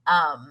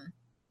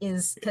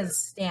 is because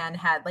Stan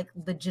had like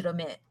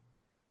legitimate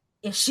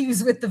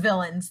issues with the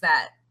villains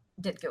that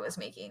Ditko was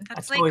making.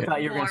 I totally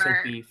thought you were going to say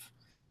beef.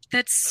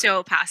 That's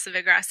so passive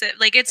aggressive.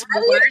 Like it's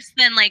worse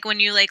than like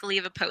when you like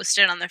leave a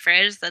post-it on the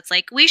fridge that's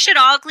like, we should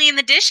all clean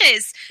the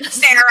dishes,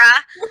 Sarah.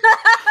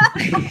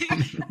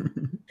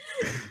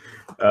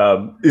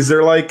 Is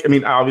there like, I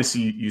mean,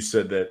 obviously you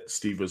said that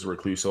Steve was a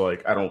recluse, so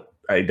like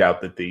I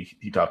doubt that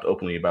he talked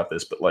openly about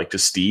this, but like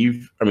does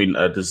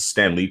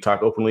Stan Lee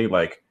talk openly?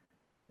 Like,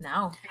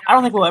 no, I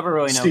don't think we'll ever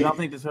really know. Steve, I don't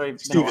think this really.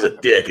 Steve's a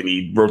dick, and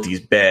he wrote these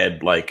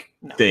bad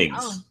things.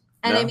 Oh.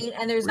 And I mean,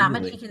 and there's not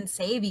much he can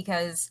say,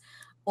 because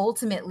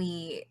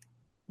ultimately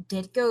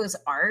Ditko's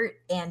art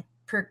and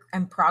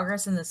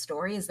progress in the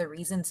story is the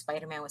reason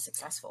Spider-Man was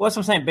successful. Well, that's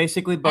what I'm saying.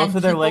 Basically, both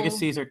of their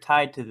legacies are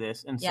tied to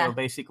this, and so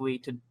basically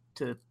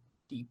to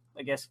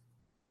I guess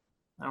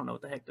I don't know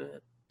what the heck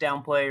to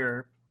downplay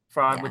or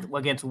fraud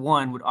against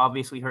one would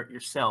obviously hurt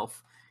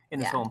yourself in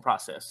this whole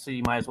process. So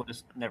you might as well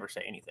just never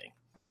say anything.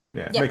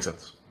 Yeah, it makes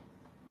sense.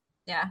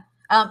 Yeah.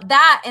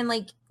 That, and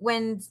like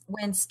when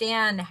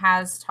Stan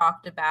has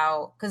talked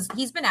about, because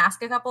he's been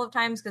asked a couple of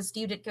times, because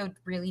Steve Ditko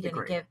really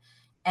didn't give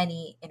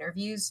any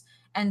interviews,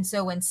 and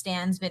so when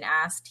Stan's been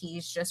asked,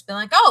 he's just been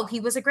like, "Oh, he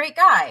was a great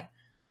guy.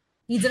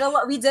 We did a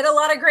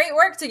lot of great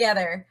work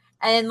together."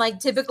 And like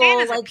typical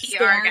Stan is like a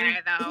PR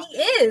guy, though.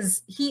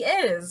 He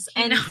is,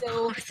 and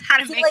so how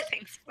to make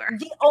things work.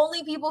 The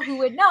only people who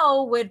would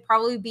know would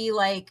probably be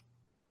like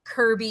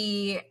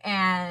Kirby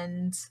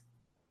and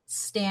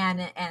Stan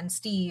and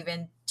Steve,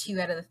 and 2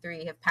 out of the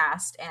 3 have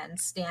passed, and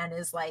Stan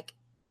is like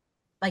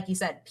you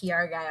said,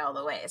 PR guy all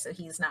the way, so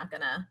he's not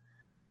gonna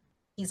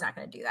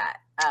do that.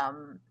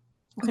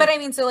 But I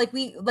mean, so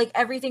like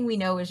everything we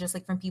know is just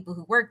like from people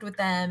who worked with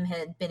them,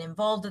 had been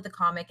involved with the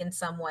comic in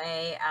some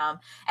way,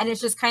 and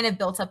it's just kind of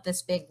built up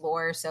this big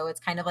lore. So it's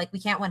kind of like we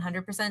can't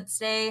 100%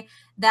 say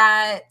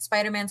that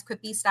Spider-Man's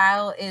quippy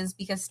style is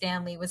because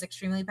Stan Lee was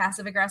extremely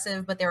passive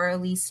aggressive, but there are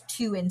at least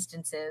 2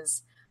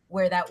 instances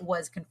where that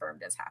was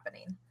confirmed as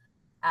happening.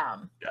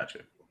 Gotcha.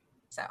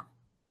 So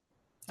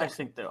I just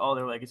think that all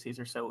their legacies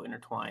are so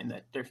intertwined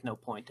that there's no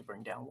point to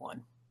bring down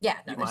one. Yeah,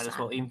 you might as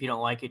well, even if you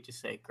don't like it, just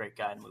say great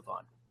guy and move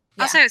on.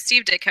 Yeah. Also,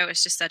 Steve Ditko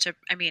is just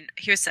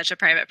he was such a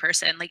private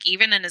person. Like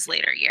even in his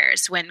later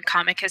years, when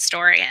comic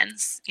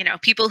historians,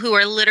 people who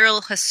are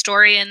literal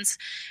historians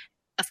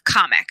of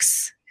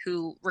comics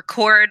who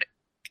record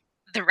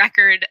the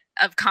record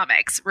of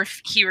comics,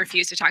 he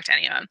refused to talk to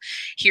any of them.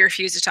 He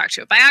refused to talk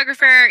to a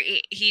biographer.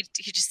 He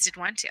just didn't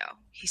want to.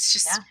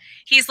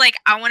 He's like,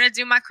 I want to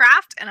do my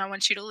craft and I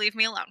want you to leave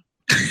me alone.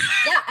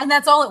 Yeah, and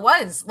that's all it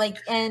was. Like,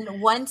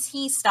 and once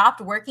he stopped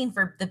working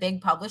for the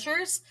big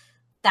publishers,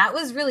 that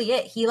was really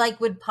it. He like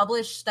would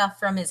publish stuff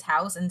from his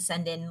house and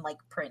send in like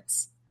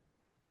prints.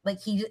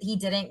 Like he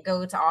didn't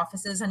go to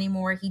offices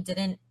anymore. He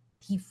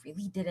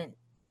really didn't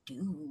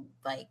do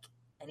like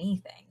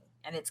anything.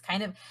 And it's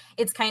kind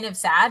of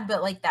sad,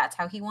 but like that's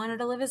how he wanted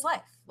to live his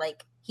life.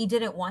 Like he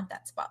didn't want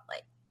that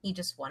spotlight. He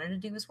just wanted to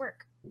do his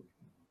work.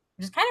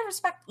 Just kind of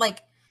respect, like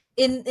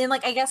in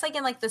like, I guess like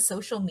in like the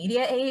social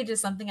media age is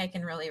something I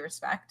can really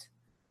respect.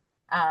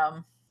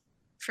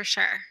 For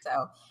sure.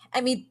 So,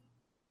 I mean,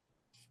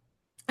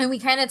 and we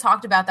kind of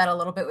talked about that a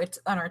little bit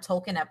on our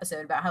Tolkien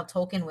episode about how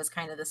Tolkien was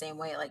kind of the same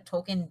way. Like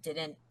Tolkien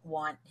didn't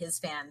want his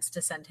fans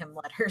to send him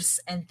letters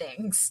and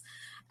things.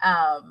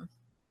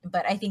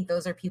 But I think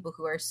those are people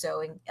who are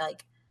so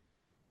like,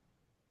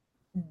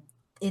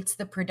 it's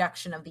the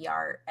production of the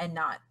art and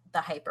not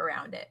the hype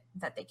around it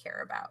that they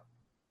care about.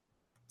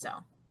 So,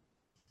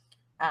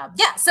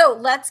 So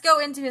let's go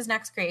into his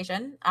next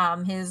creation,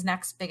 his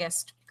next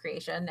biggest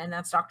creation, and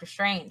that's Doctor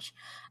Strange.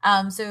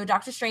 So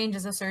Doctor Strange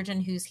is a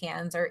surgeon whose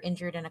hands are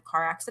injured in a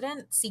car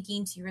accident.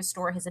 Seeking to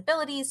restore his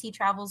abilities, he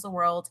travels the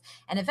world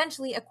and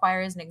eventually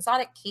acquires an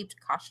exotic caped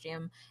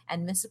costume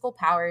and mystical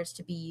powers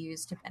to be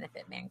used to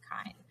benefit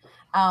mankind.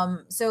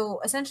 So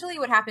essentially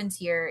what happens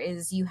here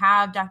is you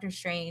have Doctor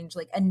Strange,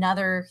 like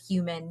another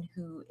human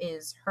who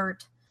is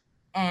hurt,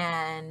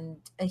 and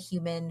a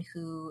human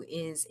who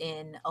is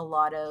in a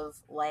lot of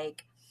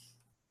like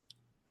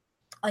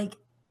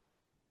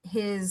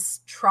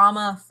his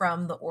trauma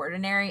from the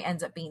ordinary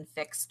ends up being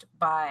fixed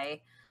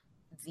by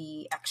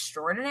the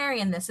extraordinary,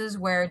 and this is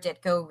where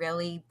Ditko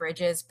really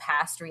bridges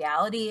past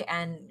reality,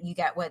 and you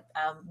get what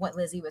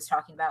Lizzie was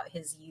talking about,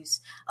 his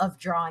use of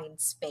drawing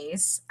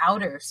space,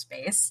 outer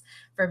space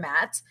for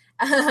Matt.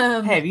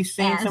 Hey, have you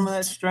seen some of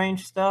that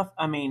strange stuff?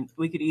 I mean,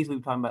 we could easily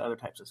be talking about other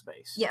types of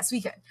space. Yes,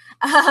 we could.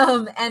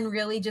 And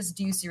really just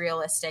do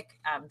surrealistic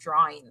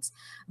drawings.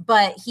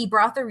 But he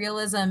brought the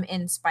realism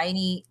in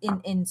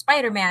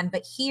Spider-Man,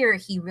 but here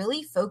he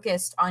really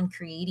focused on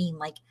creating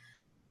like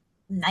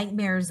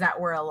nightmares that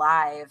were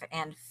alive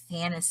and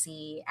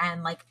fantasy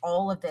and like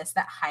all of this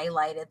that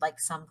highlighted like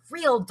some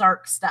real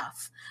dark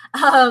stuff.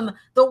 The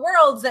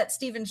worlds that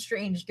Stephen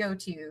Strange go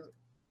to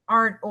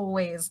aren't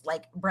always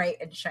like bright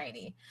and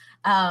shiny.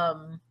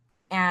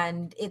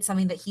 And it's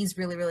something that he's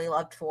really, really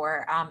loved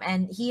for.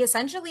 And he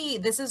essentially,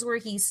 this is where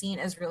he's seen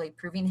as really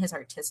proving his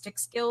artistic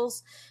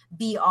skills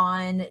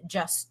beyond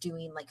just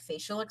doing like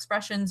facial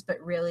expressions, but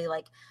really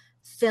like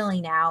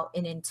filling out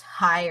an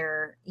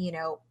entire,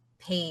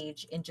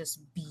 page in just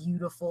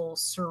beautiful,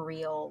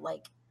 surreal,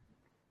 like,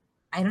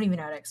 I don't even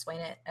know how to explain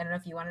it. I don't know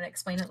if you wanted to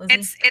explain it, Lizzie.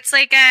 It's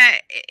like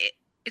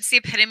it's the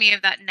epitome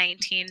of that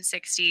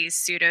 1960s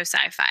pseudo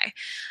sci-fi.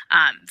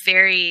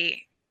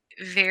 Very,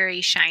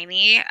 very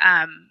shiny.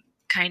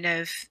 Kind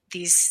of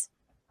these,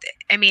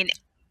 I mean,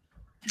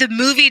 the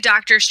movie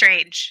Doctor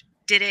Strange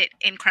did it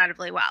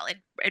incredibly well.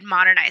 It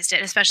modernized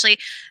it, especially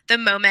the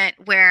moment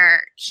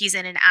where he's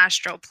in an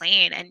astral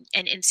plane and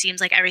it seems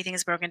like everything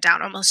is broken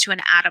down almost to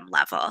an atom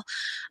level.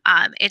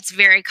 It's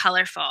very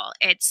colorful.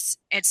 It's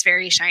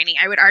very shiny.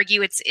 I would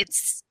argue it's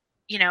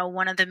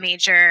one of the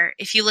major,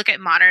 if you look at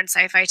modern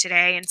sci-fi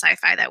today and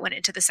sci-fi that went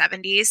into the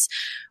 70s,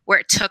 where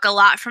it took a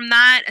lot from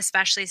that,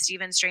 especially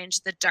Stephen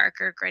Strange, the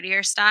darker,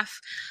 grittier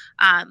stuff.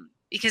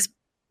 Because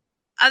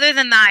other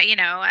than that,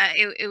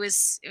 it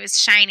was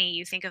shiny.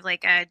 You think of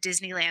like a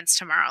Disneyland's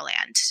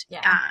Tomorrowland.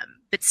 Yeah.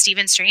 But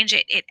Stephen Strange,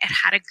 it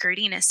had a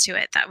grittiness to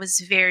it that was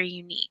very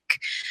unique,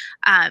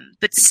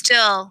 but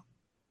still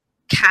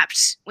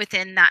kept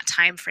within that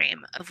time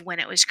frame of when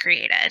it was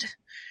created.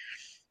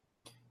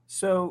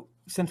 So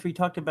since we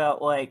talked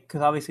about like,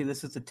 because obviously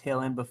this is the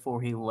tail end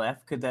before he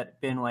left, could that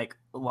been like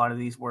a lot of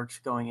these works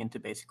going into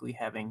basically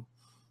having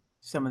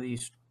some of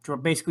these,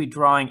 basically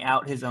drawing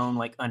out his own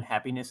like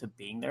unhappiness of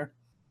being there?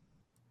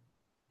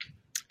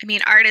 I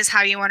mean, art is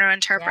how you want to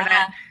interpret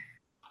it.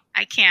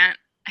 I can't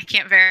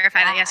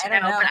verify that yes or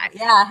no, but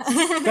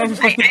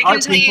I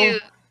can tell you,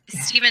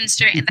 Stephen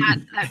Strange,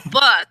 that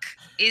book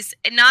is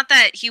not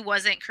that he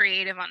wasn't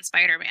creative on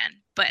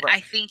Spider-Man, but right. I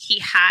think he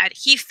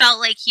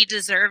felt like he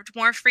deserved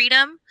more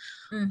freedom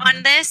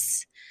on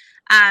this.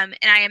 And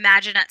I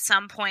imagine at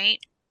some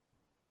point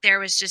it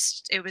was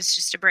just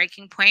a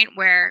breaking point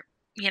where,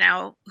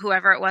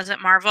 whoever it was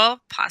at Marvel,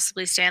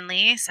 possibly Stan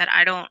Lee, said,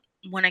 I don't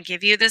want to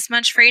give you this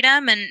much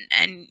freedom, and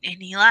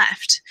he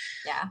left.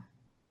 Yeah,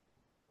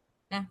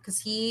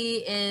 because he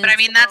is. But I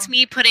mean, that's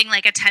me putting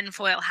like a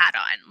tinfoil hat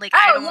on. Like,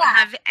 I don't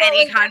have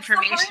any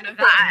confirmation of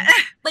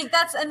that. Like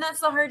that's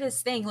the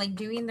hardest thing. Like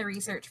doing the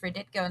research for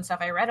Ditko and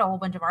stuff. I read a whole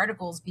bunch of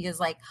articles because,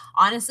 like,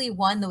 honestly, the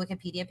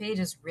Wikipedia page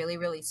is really,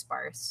 really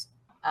sparse.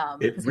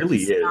 It really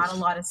is not a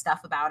lot of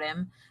stuff about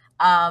him.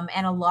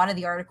 And a lot of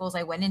the articles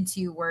I went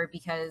into were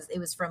because it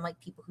was from like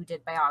people who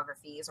did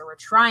biographies or were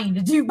trying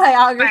to do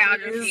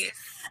biographies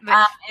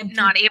but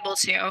not able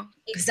to.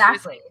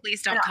 Exactly.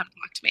 Please don't come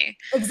talk to me.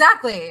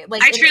 Exactly.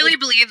 Like I truly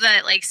believe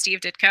that like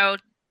Steve Ditko,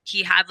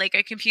 he had like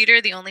a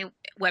computer. The only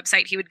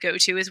website he would go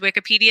to is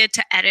Wikipedia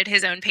to edit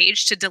his own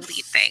page to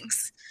delete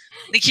things.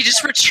 Like he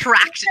just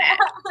retracted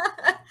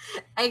it.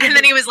 And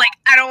then he was like,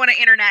 I don't want to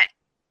internet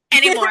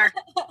anymore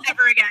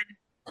ever again.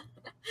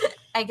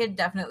 I could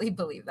definitely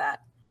believe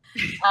that.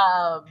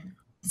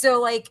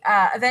 So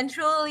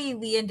eventually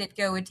Lee and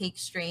Ditko would take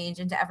Strange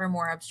into ever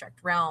more abstract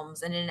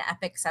realms, and in an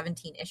epic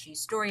 17-issue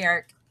story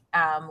arc,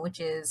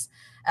 which is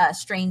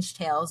Strange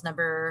Tales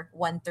number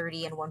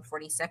 130 and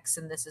 146,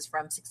 and this is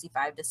from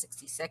 65 to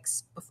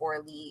 66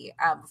 before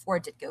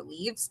Ditko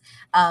leaves.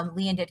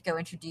 Lee and Ditko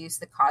introduced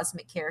the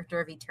cosmic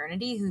character of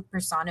Eternity, who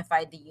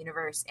personified the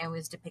universe and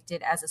was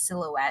depicted as a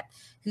silhouette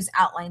whose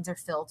outlines are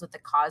filled with the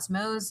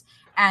cosmos.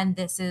 And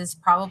this is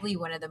probably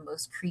one of the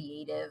most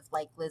creative,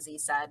 like Lizzie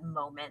said,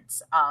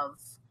 moments of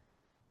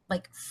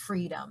like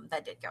freedom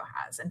that Ditko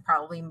has, and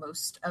probably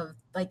most of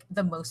like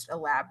the most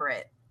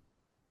elaborate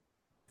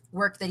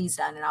work that he's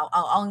done, and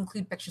I'll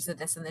include pictures of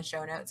this in the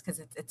show notes because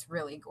it's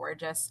really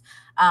gorgeous.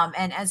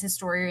 And as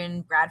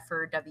historian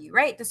Bradford W.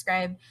 Wright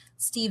described,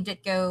 Steve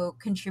Ditko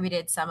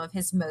contributed some of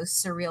his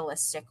most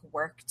surrealistic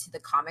work to the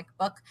comic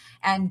book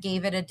and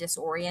gave it a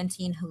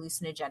disorienting,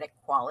 hallucinogenic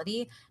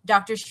quality.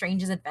 Doctor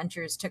Strange's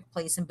adventures took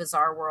place in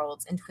bizarre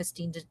worlds and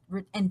twisting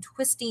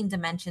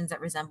dimensions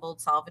that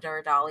resembled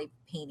Salvador Dali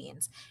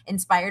paintings,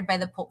 inspired by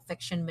the Pulp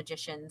Fiction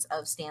magicians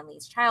of Stan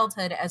Lee's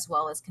childhood, as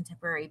well as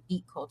contemporary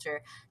beat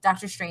culture.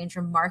 Dr. Strange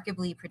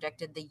remarkably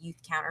predicted the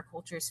youth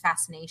counterculture's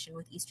fascination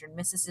with Eastern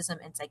mysticism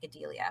and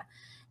psychedelia.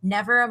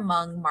 Never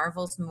among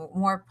Marvel's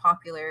more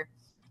popular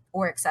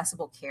or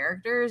accessible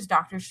characters,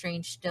 Doctor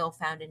Strange still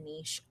found a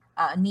niche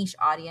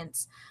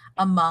audience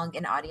among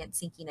an audience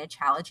seeking a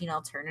challenging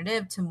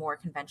alternative to more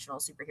conventional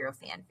superhero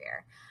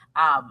fanfare.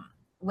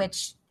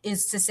 Which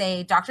is to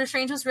say, Doctor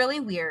Strange was really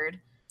weird.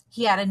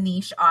 He had a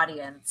niche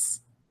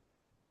audience.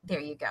 There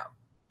you go.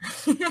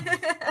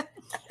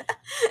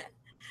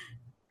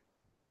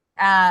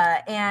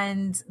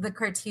 And the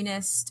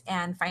cartoonist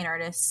and fine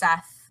artist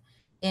Seth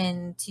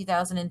in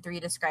 2003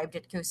 described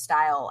Ditko's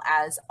style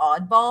as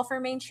oddball for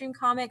mainstream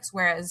comics,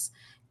 whereas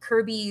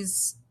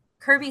Kirby's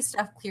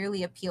stuff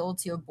clearly appealed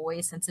to a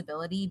boy's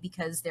sensibility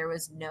because there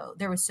was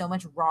so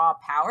much raw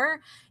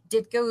power.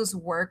 Ditko's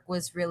work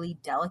was really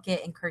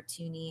delicate and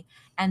cartoony,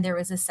 and there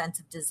was a sense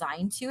of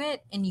design to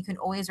it, and you can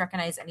always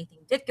recognize anything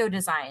Ditko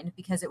designed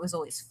because it was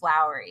always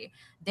flowery.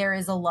 There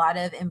is a lot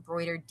of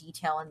embroidered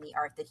detail in the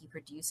art that he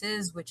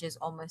produces, which is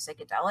almost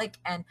psychedelic.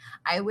 And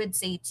I would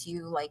say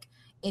too, like,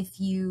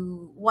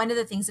 one of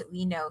the things that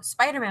we know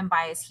Spider-Man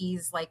by is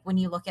he's like, when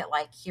you look at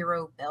like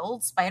hero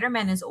build,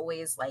 Spider-Man is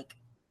always like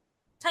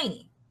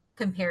tiny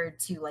compared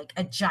to like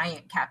a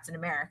giant Captain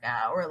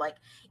America, or like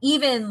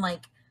even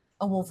like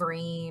a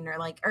Wolverine, or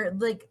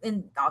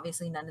and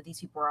obviously none of these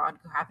people are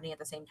happening at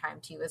the same time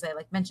too, as I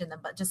like mentioned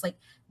them, but just like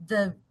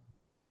the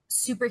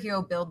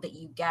superhero build that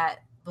you get,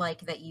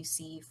 like that you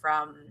see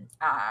from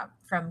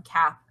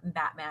Cap and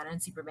Batman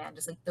and Superman,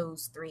 just like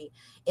those three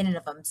in and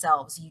of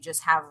themselves, you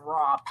just have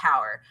raw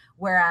power.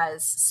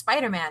 Whereas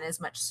Spider-Man is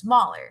much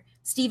smaller.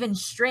 Stephen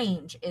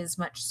Strange is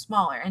much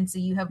smaller. And so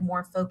you have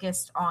more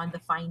focused on the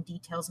fine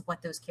details of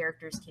what those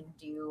characters can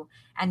do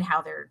and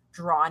how they're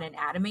drawn and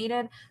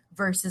animated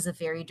versus a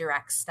very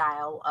direct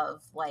style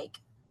of like,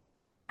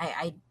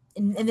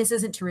 and this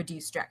isn't to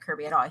reduce Jack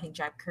Kirby at all. I think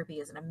Jack Kirby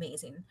is an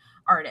amazing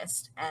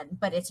artist,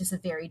 but it's just a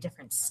very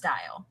different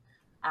style.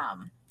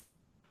 And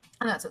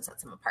that's what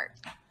sets him apart.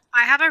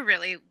 I have a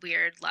really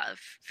weird love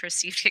for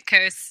Steve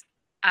Ditko's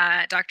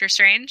Doctor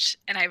Strange,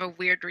 and I have a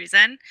weird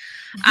reason.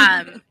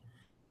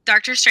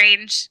 Doctor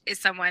Strange is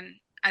someone,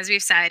 as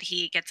we've said,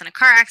 he gets in a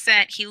car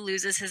accident. He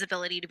loses his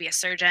ability to be a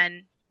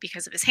surgeon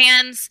because of his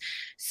hands.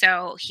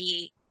 So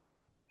he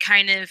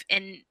kind of,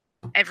 in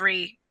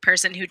every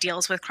person who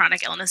deals with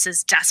chronic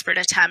illnesses, desperate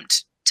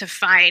attempt to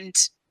find,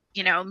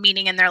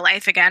 meaning in their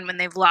life again when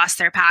they've lost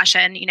their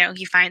passion,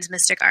 he finds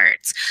mystic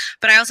arts.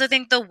 But I also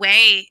think the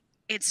way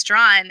it's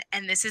drawn,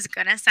 and this is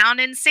going to sound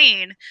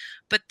insane,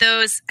 but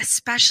those,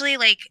 especially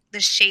like the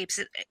shapes,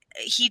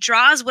 he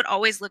draws what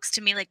always looks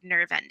to me like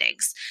nerve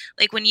endings.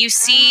 Like when you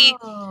see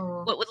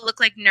what would look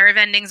like nerve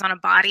endings on a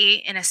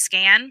body in a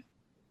scan.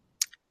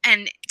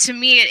 And to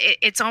me,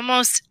 it's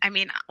almost, I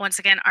mean, once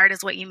again, art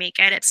is what you make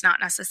it. It's not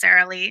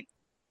necessarily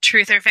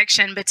truth or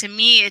fiction, but to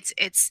me,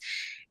 it's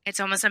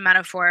almost a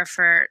metaphor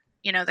for,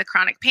 the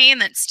chronic pain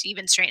that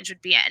Stephen Strange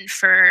would be in,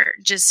 for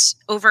just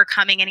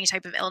overcoming any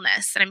type of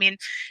illness. And I mean,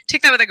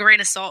 take that with a grain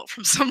of salt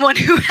from someone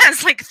who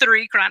has like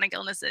 3 chronic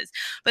illnesses.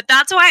 But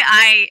that's why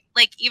I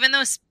like, even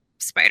though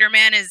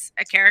Spider-Man is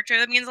a character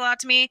that means a lot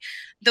to me,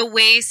 the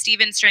way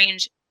Stephen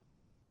Strange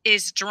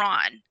is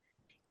drawn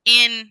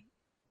in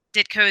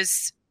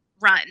Ditko's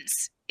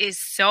runs is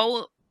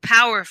so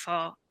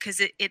powerful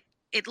because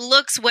it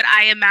looks what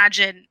I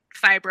imagine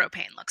fibro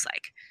pain looks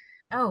like.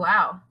 Oh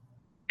wow!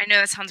 I know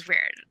that sounds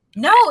weird.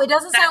 No, it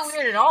doesn't sound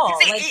weird at all.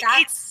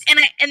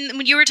 And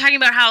when you were talking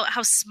about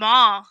how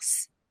small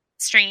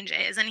Strange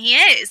is, and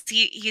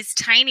he's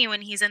tiny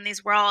when he's in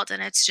these worlds,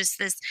 and it's just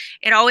this.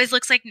 It always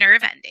looks like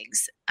nerve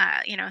endings,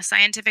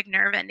 scientific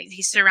nerve endings.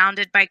 He's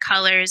surrounded by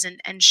colors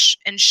and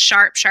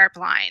sharp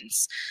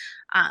lines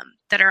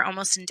that are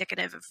almost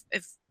indicative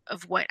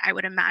of what I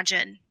would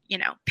imagine,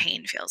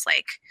 pain feels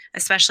like,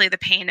 especially the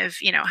pain of,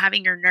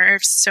 having your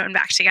nerves sewn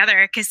back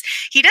together. Cause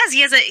he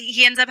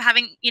ends up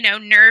having,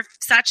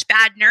 such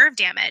bad nerve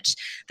damage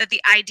that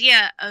the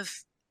idea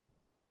of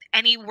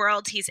any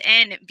world he's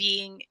in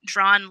being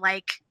drawn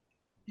like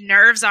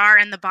nerves are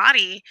in the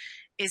body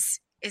is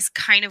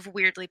kind of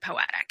weirdly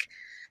poetic.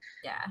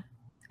 Yeah.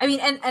 I mean,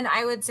 and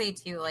I would say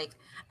too, like,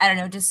 I don't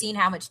know, just seeing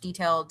how much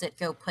detail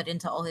Ditko put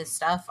into all his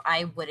stuff,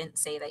 I wouldn't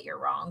say that you're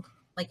wrong,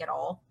 like at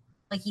all.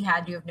 Like he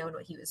had to have known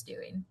what he was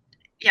doing.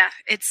 Yeah,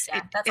 it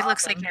awesome.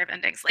 Looks like nerve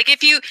endings. Like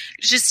if you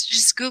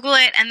just Google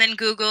it and then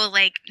Google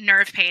like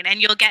nerve pain,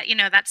 and you'll get,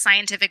 that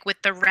scientific with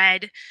the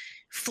red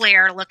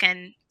flare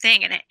looking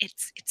thing, and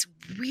it's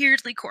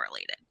weirdly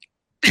correlated.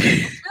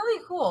 It's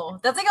really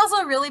cool. That's like also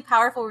a really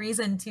powerful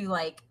reason to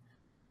like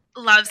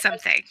love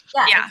something.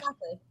 Yeah,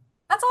 exactly.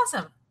 That's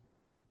awesome.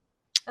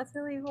 That's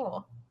really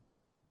cool.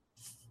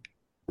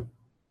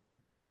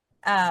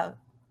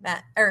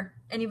 Matt, or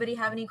anybody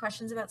have any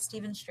questions about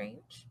Stephen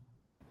Strange?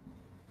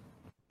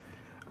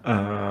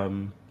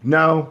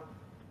 No,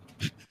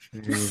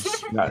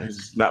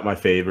 he's not my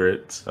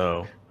favorite.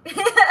 So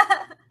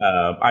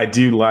I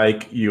do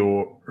like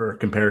your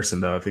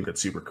comparison, though. I think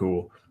that's super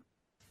cool,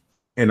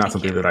 and not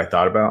something that I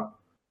thought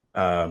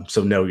about.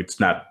 So no, it's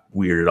not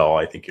weird at all.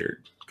 I think you're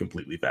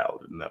completely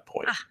valid in that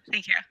point.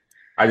 Thank you.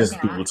 I just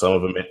googled some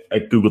of them. I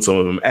googled some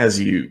of them as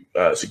you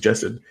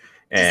suggested,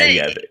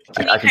 and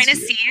can you kind of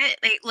see it?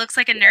 It looks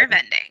like a nerve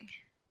ending.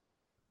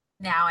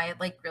 Now I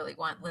really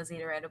want Lizzie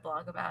to write a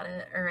blog about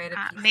it or write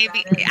a piece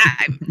maybe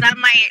about it. That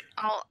might.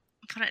 I'll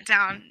put it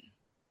down.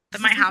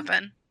 That might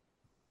happen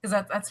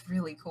because that's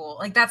really cool.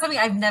 Like that's something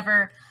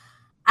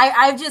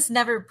I've just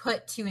never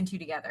put two and two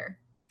together.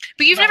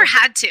 But you've never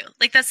had to.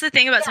 Like that's the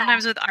thing about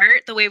sometimes with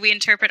art, the way we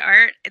interpret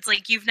art, it's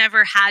like you've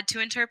never had to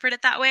interpret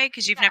it that way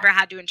because you've never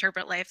had to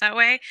interpret life that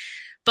way.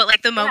 But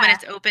like the moment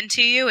it's open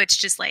to you, it's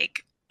just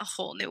like a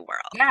whole new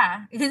world.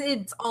 Yeah, because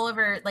it's all of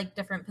our like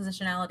different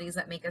positionalities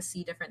that make us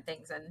see different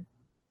things and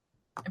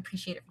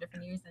appreciate it for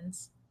different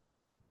reasons.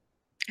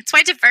 It's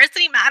why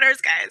diversity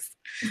matters, guys.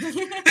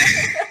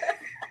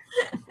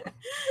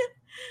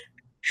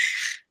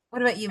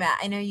 What about you, Matt?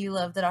 I know you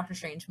love the Doctor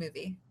Strange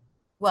movie.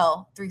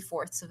 Well,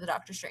 3/4 of the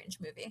Doctor Strange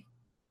movie.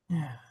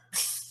 Yeah.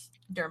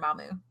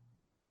 Dormammu.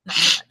 Not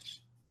so much.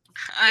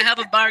 I have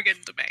a bargain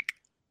to make.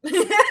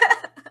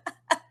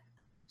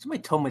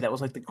 Somebody told me that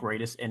was like the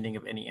greatest ending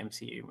of any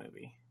MCU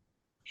movie.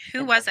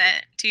 Who was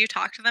it? Do you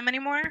talk to them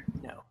anymore?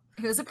 No.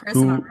 He was a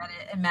person on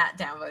Reddit, and Matt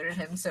downvoted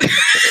him. So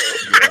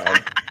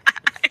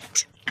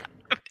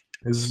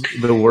this is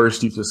the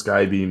worst use of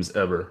sky beams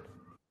ever.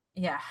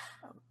 Yeah.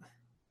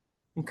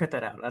 You can cut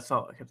that out. That's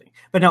all I kept thinking.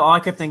 But no, all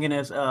I kept thinking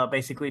is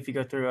basically if you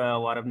go through a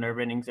lot of nerve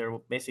endings, they're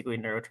basically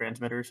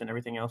neurotransmitters and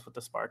everything else with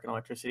the spark and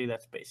electricity.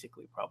 That's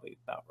basically probably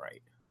about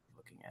right.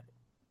 Looking at it.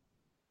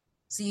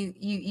 So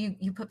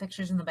you put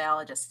pictures in the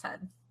biologist's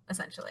head,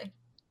 essentially.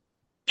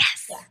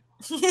 Yes.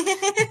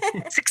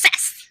 Yeah.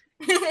 Success.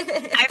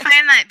 I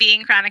find that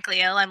being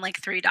chronically ill, I'm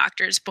like 3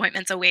 doctor's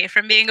appointments away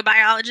from being a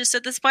biologist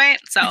at this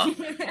point. So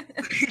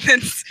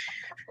that's...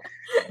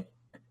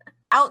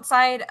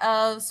 Outside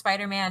of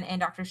Spider-Man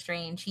and Doctor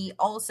Strange, he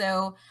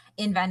also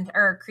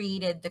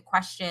created the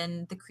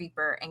Question, the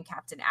Creeper, and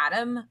Captain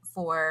Atom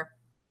for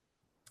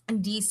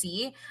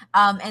DC.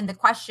 And the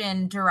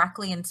Question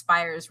directly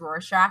inspires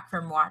Rorschach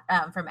from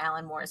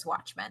Alan Moore's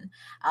Watchmen,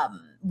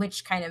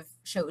 which kind of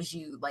shows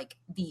you like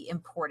the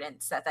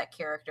importance that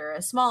character,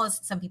 as small as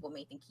some people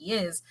may think he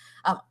is.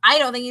 I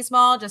don't think he's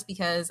small just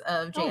because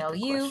of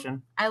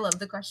JLU. I love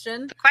the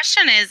Question. The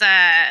Question is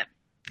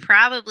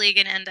probably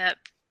going to end up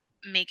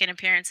making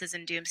appearances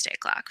in Doomsday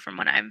Clock, from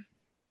what I'm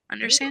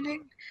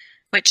understanding.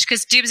 Which,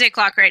 because Doomsday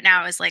Clock right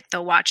now is like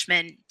the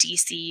Watchmen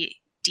DCU,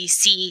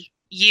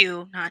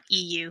 not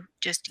EU,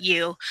 just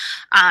U,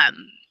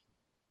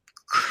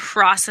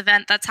 cross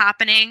event that's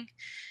happening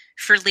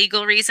for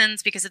legal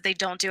reasons, because if they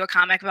don't do a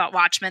comic about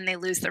Watchmen, they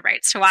lose the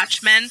rights to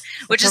Watchmen,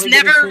 which is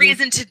never a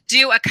reason to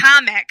do a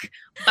comic,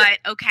 but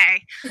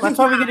okay. Well, that's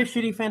why we get a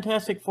shitty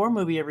Fantastic Four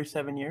movie every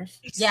 7 years.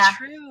 It's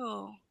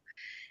true.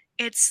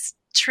 It's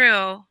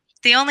true.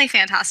 The only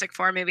Fantastic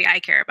Four movie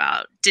I care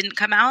about didn't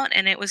come out,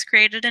 and it was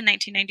created in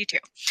 1992.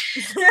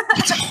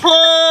 It's a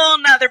whole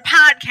nother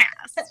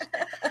podcast.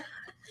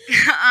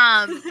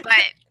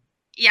 But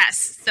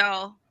yes,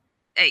 so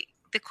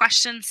the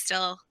Question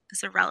still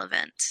is a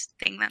relevant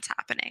thing that's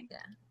happening.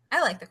 Yeah,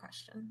 I like the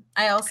Question.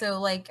 I also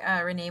like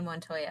Renee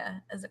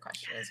Montoya as a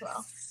Question as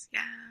well.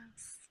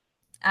 Yes.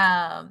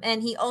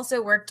 And he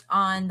also worked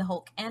on the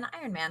Hulk and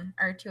Iron Man,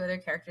 are 2 other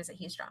characters that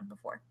he's drawn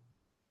before.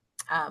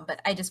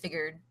 But I just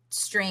figured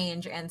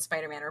Strange and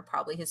Spider-Man are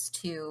probably his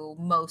 2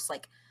 most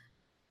like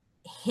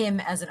him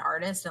as an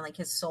artist and like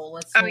his soul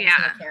as a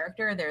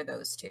character. They're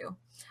those 2.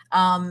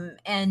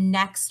 And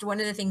next, one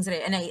of the things that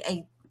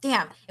I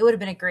damn, it would have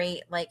been a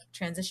great like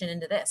transition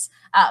into this.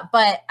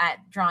 But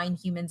at Drawing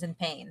Humans in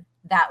Pain,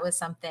 that was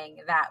something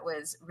that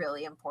was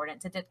really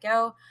important to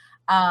Ditko.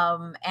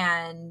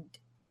 And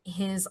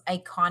his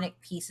iconic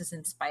pieces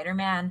in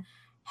Spider-Man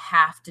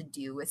have to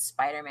do with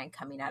Spider-Man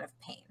coming out of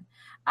pain.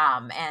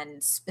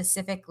 And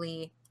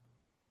specifically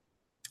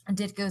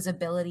Ditko's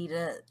ability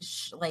to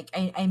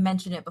I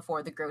mentioned it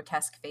before, the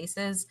grotesque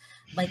faces,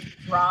 like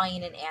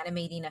drawing and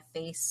animating a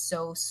face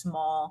so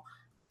small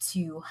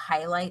to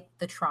highlight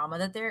the trauma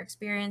that they're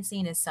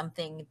experiencing is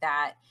something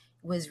that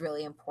was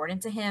really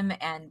important to him,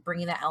 and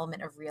bringing that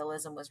element of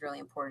realism was really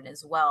important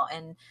as well.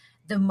 And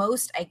the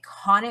most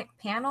iconic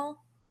panel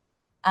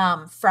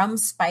from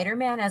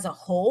Spider-Man as a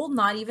whole,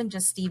 not even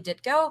just Steve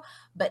Ditko,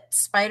 but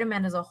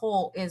Spider-Man as a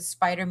whole, is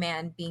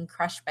Spider-Man being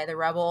crushed by the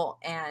rubble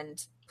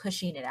and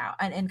pushing it out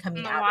and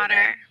coming out water. Of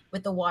it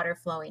with the water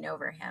flowing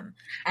over him.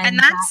 And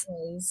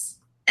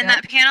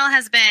that panel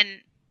has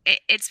been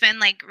it's been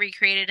like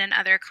recreated in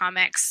other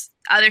comics,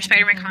 other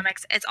Spider-Man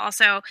comics.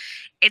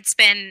 It's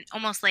been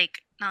almost like,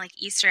 not like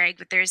Easter egg,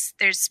 but there's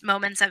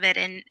moments of it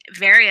in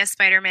various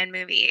Spider-Man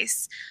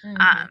movies.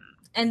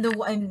 And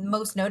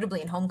most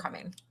notably in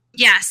Homecoming.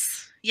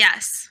 Yes.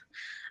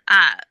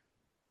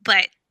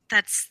 But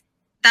that's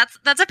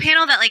a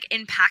panel that like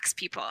impacts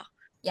people.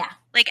 Yeah.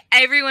 Like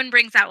everyone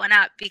brings that one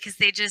up because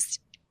they just,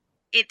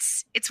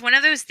 it's one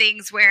of those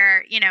things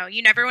where, you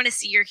never want to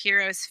see your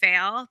heroes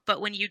fail,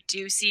 but when you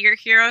do see your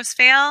heroes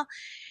fail,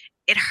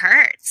 it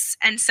hurts.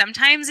 And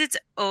sometimes it's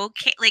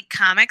okay. Like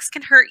comics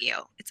can hurt you.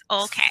 It's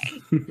okay.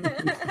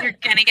 You're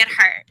gonna get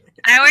hurt.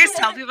 I always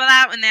tell people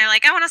that when they're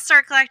like, I want to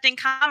start collecting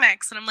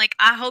comics. And I'm like,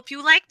 I hope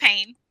you like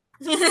pain.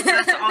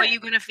 That's all you're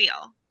gonna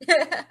feel.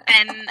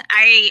 And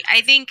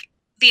I think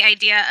the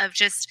idea of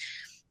just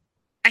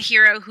a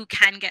hero who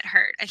can get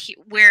hurt,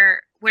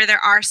 where there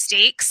are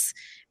stakes,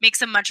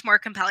 makes a much more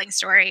compelling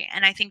story.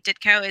 And I think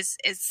Ditko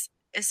is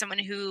someone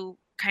who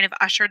kind of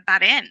ushered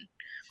that in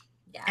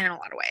a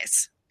lot of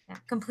ways. Yeah,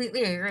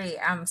 completely agree.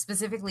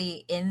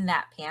 Specifically in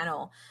that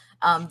panel,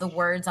 the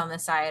words on the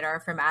side are,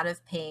 from out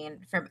of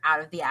pain, from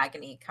out of the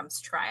agony comes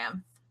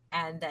triumph.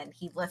 And then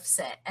he lifts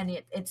it.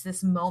 And it's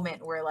this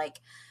moment where like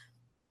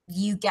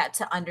you get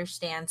to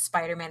understand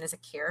Spider-Man as a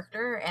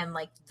character, and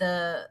like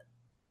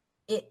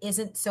it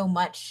isn't so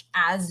much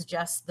as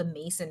just the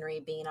masonry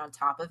being on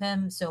top of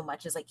him, so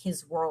much as like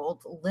his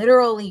world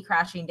literally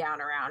crashing down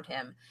around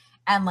him,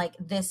 and like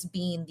this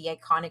being the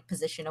iconic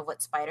position of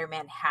what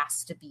Spider-Man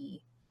has to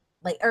be,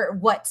 like, or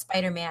what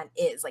Spider-Man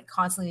is, like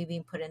constantly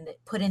being put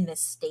in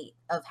this state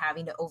of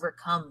having to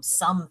overcome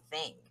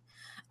something.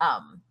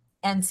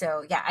 And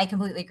so yeah, I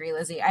completely agree,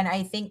 Lizzie. And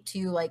I think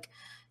too, like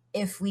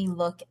if we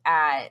look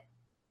at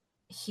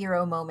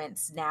hero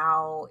moments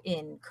now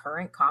in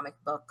current comic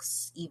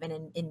books,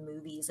 even in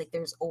movies, like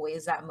there's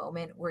always that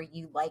moment where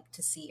you like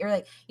to see, or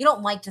like you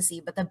don't like to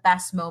see, but the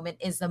best moment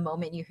is the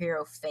moment your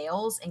hero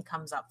fails and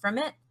comes up from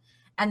it,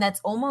 and that's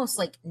almost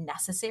like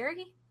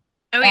necessary.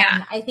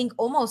 And I think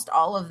almost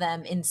all of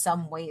them in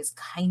some ways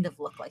kind of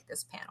look like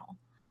this panel.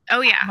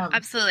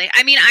 Absolutely.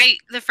 I mean,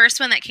 the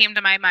first one that came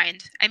to my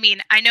mind, I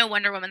mean, I know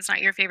Wonder Woman's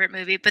not your favorite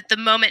movie, but the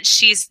moment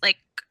she's like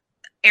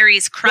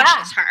Ares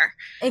crushes her,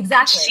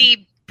 exactly,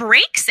 she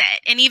breaks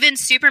it. And even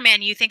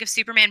Superman, you think of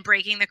Superman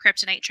breaking the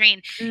kryptonite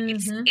train.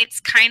 It's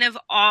kind of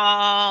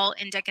all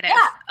indicative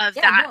of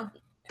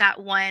that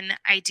one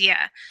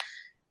idea.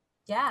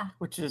 Yeah.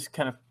 Which is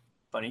kind of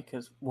funny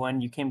because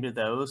one, you came to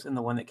those, and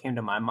the one that came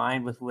to my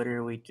mind was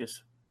literally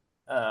just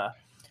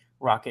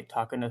Rocket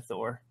talking to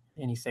Thor,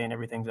 and he's saying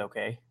everything's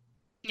okay.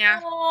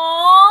 Yeah.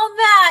 Oh,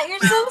 Matt, you're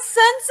so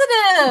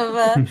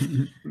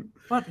sensitive.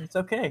 But it's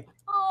okay.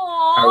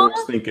 Aww. I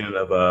was thinking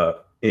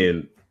of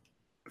in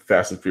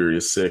Fast and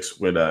Furious 6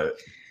 when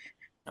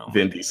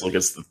Vin Diesel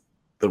gets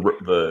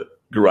the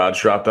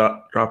garage dropped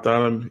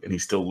on him and he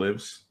still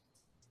lives.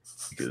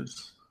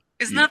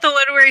 Isn't that the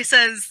one where he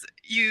says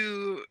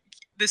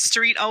the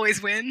street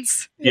always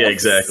wins? Yeah,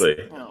 exactly.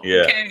 Oh.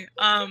 Yeah. Okay.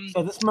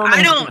 So this moment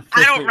I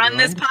don't run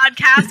this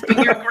podcast,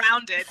 but you're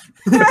grounded.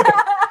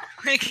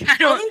 Like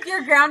I think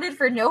you're grounded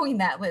for knowing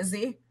that,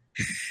 Lizzie.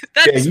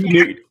 You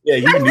knew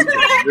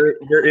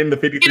that. You're in the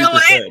 53%. You know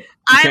what?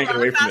 I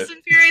love Fast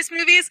and Furious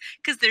movies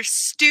because they're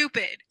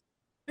stupid.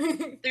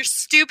 They're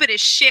stupid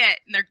as shit,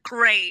 and they're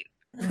great.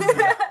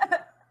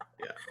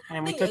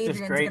 And we took this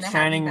great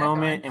shining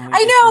moment, and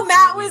I know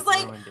Matt was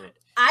like,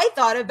 I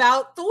thought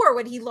about Thor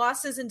when he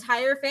lost his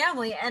entire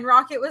family, and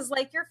Rocket was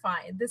like, "You're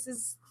fine.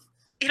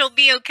 It'll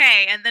be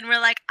okay." And then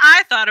we're like,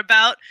 I thought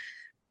about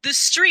the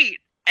street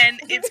and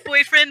its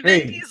boyfriend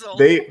Vin Diesel.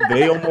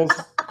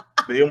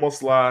 They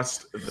almost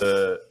lost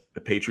the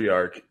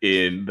patriarch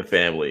in the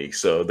family,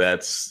 so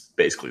that's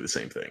basically the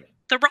same thing.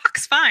 The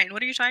Rock's fine.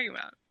 What are you talking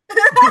about?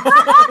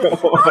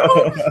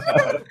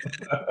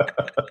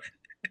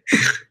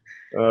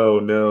 Oh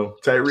no,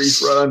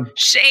 Tyrese, run!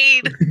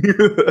 Shade.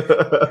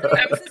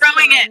 I'm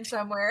throwing it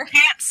somewhere.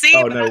 Can't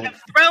see, but I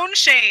have thrown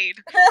shade.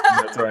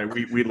 That's right.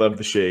 We love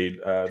the shade.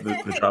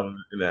 The drama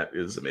in that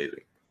is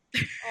amazing.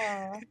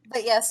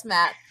 But yes,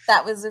 Matt,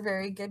 that was a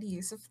very good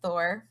use of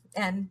Thor,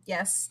 and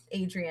yes,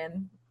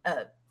 Adrian.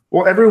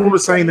 Well, everyone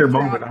was saying their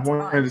moment. I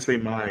wanted to say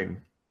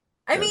mine.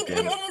 I mean,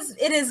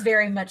 it is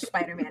very much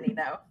Spider-Man-y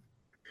though.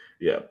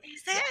 Yeah.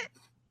 Is it?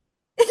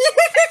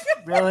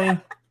 Really?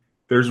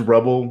 There's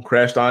rubble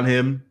crashed on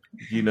him.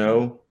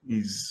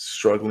 He's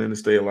struggling to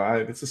stay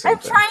alive. It's the same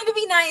thing. I'm trying to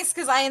be nice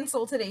because I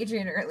insulted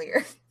Adrian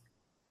earlier.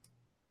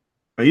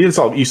 You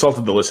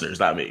insulted the listeners,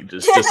 not me.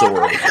 Just so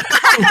we're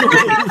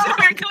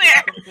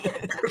clear.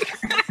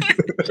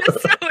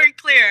 Just so we're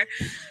clear.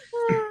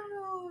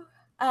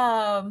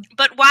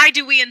 But why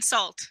do we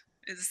insult?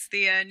 Is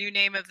the new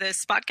name of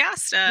this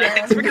podcast.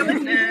 Thanks for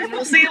coming, and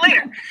we'll see you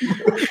later.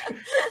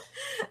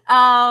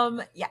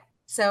 Yeah.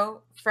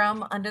 So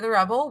from Under the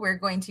Rubble, we're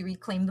going to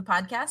reclaim the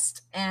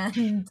podcast.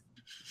 And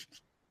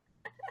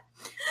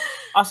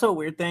also a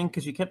weird thing,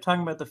 because you kept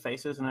talking about the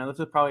faces, and I know this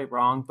is probably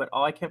wrong, but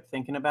all I kept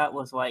thinking about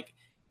was like,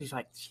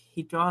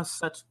 he draws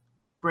such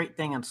great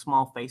thing on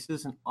small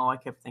faces, and all I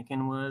kept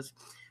thinking was,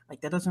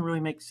 like, that doesn't really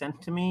make sense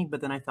to me.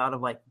 But then I thought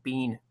of, like,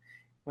 Bean,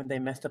 when they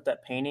messed up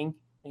that painting,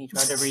 and he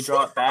tried to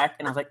redraw it back,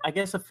 and I was like, I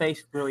guess a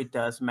face really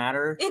does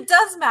matter. It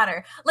does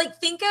matter. Like,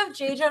 think of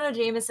J. Jonah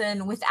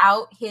Jameson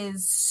without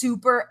his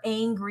super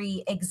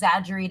angry,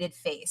 exaggerated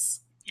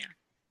face. Yeah.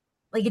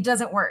 Like, it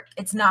doesn't work.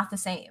 It's not the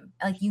same.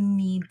 Like, you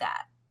need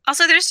that.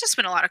 Also, there's just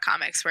been a lot of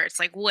comics where it's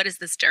like, what is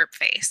this derp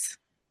face?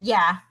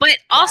 Yeah. But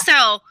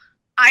also,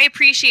 I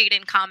appreciate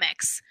in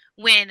comics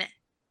when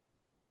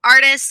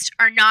artists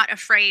are not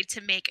afraid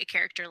to make a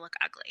character look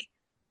ugly.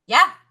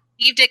 Yeah.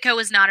 Steve Ditko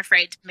was not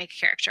afraid to make a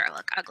character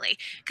look ugly.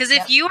 Because if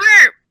Yep. you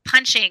are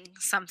punching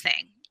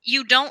something,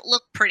 you don't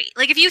look pretty.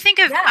 Like, if you think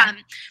of Yeah.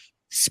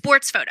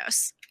 sports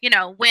photos, you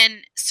know,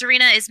 when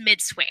Serena is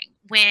mid-swing,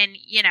 when,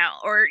 you know,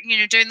 or, you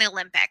know, during the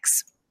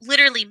Olympics,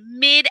 literally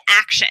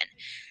mid-action,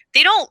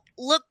 they don't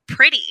look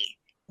pretty.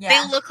 Yeah.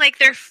 They look like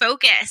they're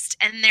focused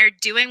and they're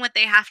doing what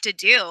they have to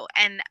do.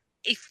 And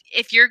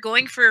if you're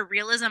going for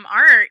realism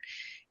art,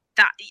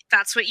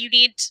 that's what you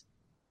need.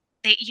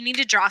 You need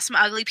to draw some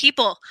ugly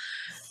people.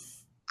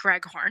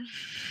 Greg Horn.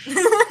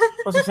 I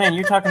was saying,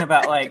 you're talking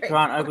about, like, Great.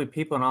 drawing ugly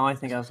people, and all I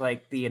think I was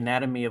like the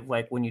anatomy of,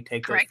 like, when you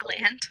take those Greg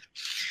Land.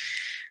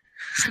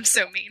 I'm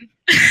so mean.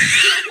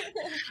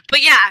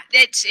 But yeah,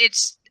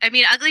 it's I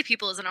mean, ugly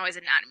people isn't always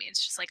anatomy.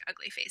 It's just like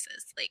ugly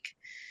faces. Like,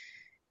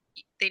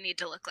 they need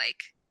to look like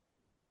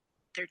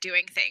they're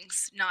doing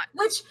things, not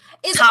Which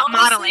is top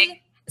honestly, modeling.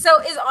 So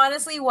is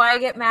honestly why I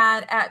get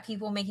mad at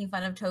people making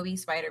fun of Toby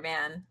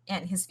Spider-Man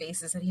and his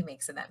faces that he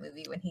makes in that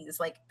movie when he's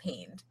like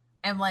pained.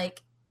 I'm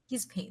like,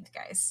 he's pained,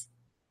 guys.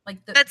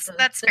 Like That's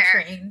fair.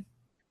 train.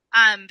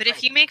 But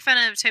if you make fun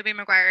of Tobey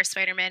Maguire's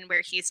Spider-Man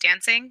where he's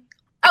dancing,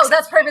 Oh,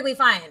 that's perfectly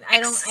fine. I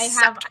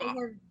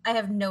Acceptable.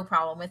 have no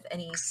problem with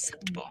any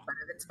Acceptable. part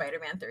of it.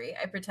 Spider-Man 3.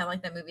 I pretend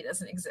like that movie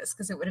doesn't exist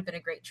because it would have been a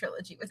great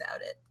trilogy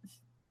without it.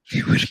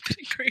 it would have been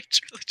a great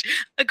trilogy.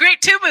 A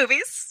great 2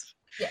 movies.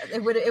 Yeah,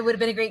 it would have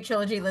been a great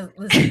trilogy. But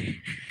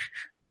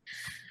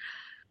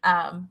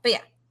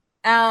yeah.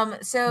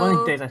 So One of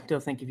these days, I still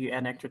think if you add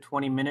an extra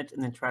 20 minutes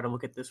and then try to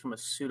look at this from a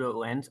pseudo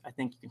lens, I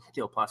think you can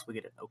still possibly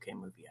get an okay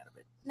movie out of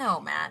it. no,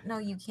 Matt, no,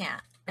 you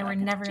can't. And we're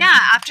Okay. never Yeah,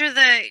 after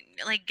the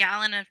like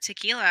gallon of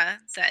tequila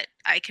that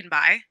I can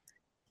buy,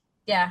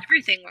 yeah.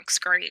 everything looks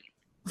great.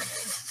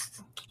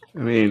 I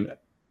mean,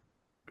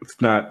 it's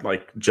not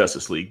like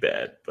Justice League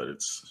bad, but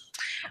it's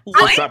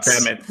What? not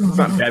Batman. It's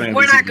not Batman.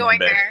 We're v not Superman going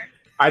bad. there.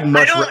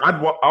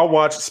 I'll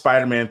watch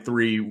Spider-Man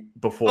 3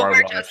 before Over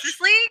I watch Justice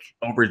League?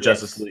 over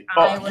Justice League.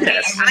 I Oh would,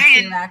 yes, I would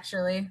I- too,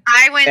 actually.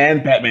 I went.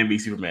 and Batman v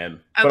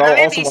Superman. Oh, But I'll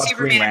Batman also v watch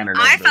Green Superman. Lantern.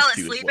 I over fell those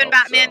two as asleep well, in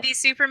Batman so. v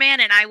Superman,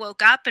 and I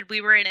woke up and we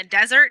were in a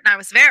desert, and I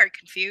was very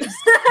confused.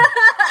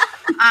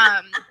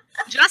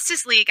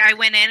 Justice League, I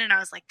went in and I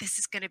was like, "This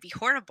is going to be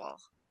horrible,"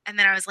 and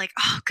then I was like,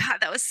 "Oh God,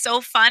 that was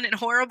so fun and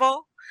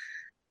horrible."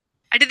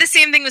 I did the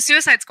same thing with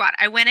Suicide Squad.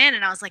 I went in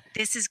and I was like,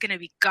 "This is going to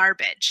be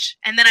garbage,"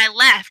 and then I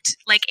left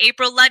like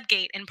April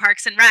Ludgate in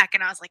Parks and Rec,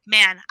 and I was like,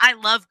 "Man, I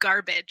love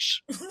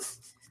garbage."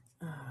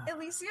 At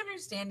least you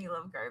understand you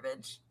love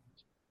garbage.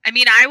 I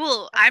mean, I'm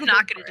the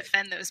not good going to part.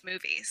 defend those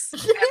movies.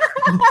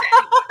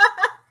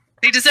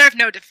 They deserve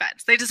no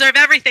defense. They deserve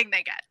everything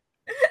they get.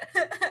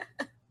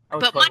 I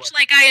was But quite much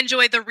like I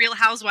enjoy The Real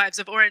Housewives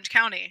of Orange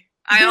County,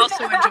 I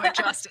also enjoy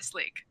Justice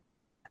League.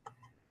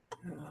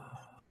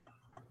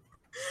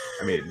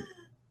 I mean,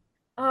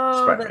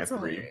 Oh, Spider-Man that's 3.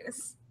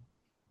 hilarious.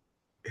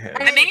 yeah.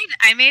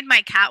 I made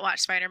my cat watch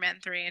Spider-Man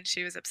 3 and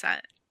she was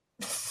upset.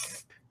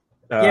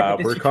 yeah,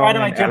 but we're did you try to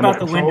calling like jump Animal out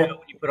the Control. window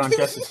when you put on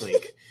Justice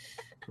League?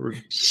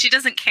 She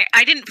doesn't care.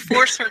 I didn't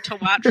force her to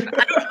watch it.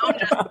 I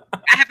don't know.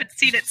 I haven't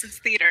seen it since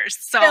theaters,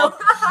 so No.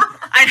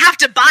 I'd have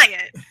to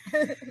buy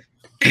it.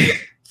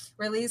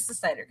 Release the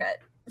Snyder Cut.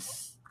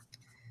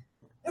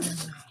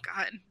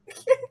 God.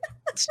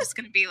 It's just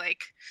going to be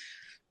like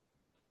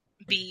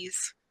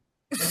bees.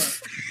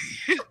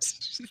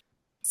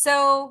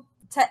 So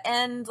to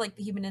end like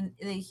the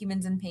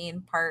humans in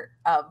pain part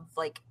of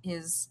like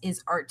his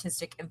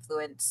artistic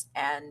influence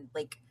and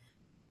like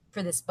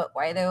for this book,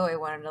 why though I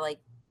wanted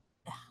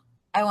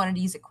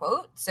to use a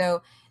quote.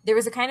 So there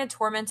was a kind of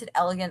tormented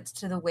elegance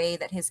to the way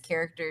that his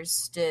characters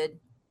stood.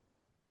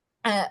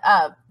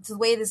 To the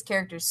way his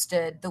characters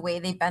stood, the way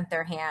they bent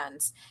their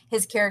hands.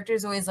 His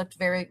characters always looked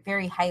very,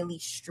 very highly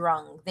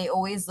strung. They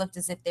always looked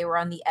as if they were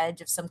on the edge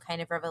of some kind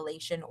of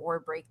revelation or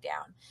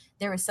breakdown.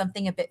 There was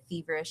something a bit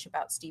feverish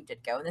about Steve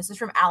Ditko. And this is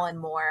from Alan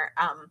Moore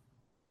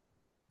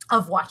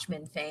of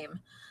Watchmen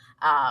fame.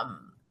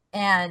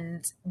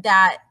 And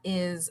that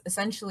is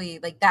essentially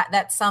like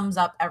that sums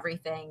up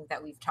everything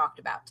that we've talked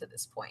about to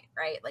this point,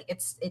 right? Like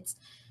it's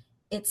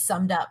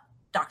summed up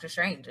Doctor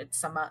Strange.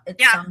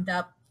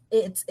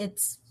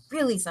 It's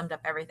really summed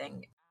up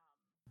everything.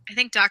 I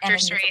think And I Doctor think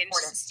it's Strange,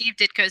 important. Steve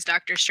Ditko's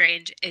Doctor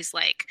Strange is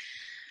like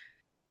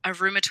a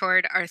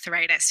rheumatoid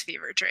arthritis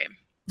fever dream.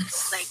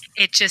 Like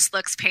it just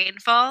looks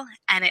painful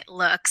and it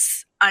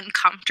looks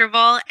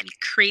uncomfortable and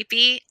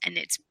creepy and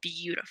it's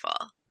beautiful.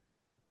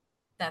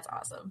 That's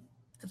awesome.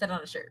 Put that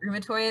on a shirt.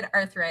 Rheumatoid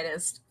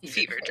arthritis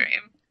Fever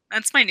dream.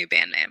 That's my new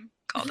band name.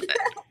 Called a bit.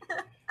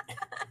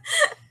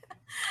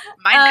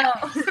 Mine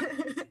now.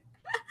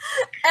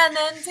 And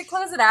then to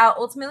close it out,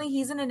 ultimately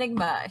he's an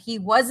enigma. He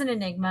was an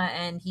enigma,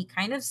 and he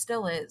kind of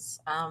still is.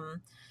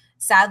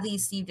 Sadly,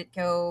 Steve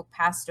Ditko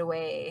passed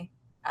away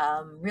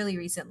really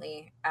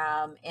recently,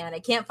 and I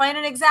can't find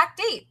an exact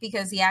date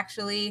because he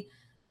actually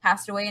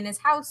passed away in his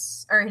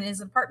house or in his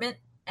apartment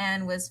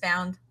and was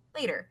found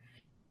later.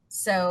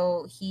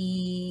 So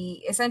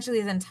he essentially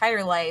his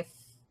entire life,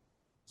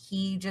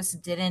 he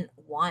just didn't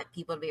want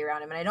people to be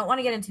around him. And I don't want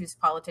to get into his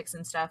politics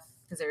and stuff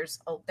because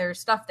there's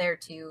stuff there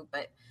too,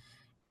 but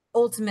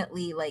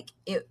ultimately, like,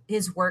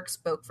 his work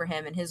spoke for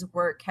him, and his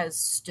work has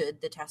stood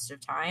the test of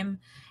time.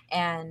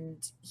 And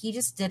he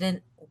just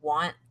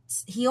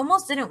he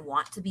almost didn't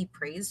want to be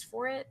praised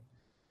for it.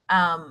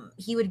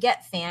 He would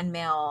get fan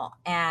mail,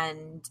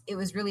 and it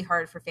was really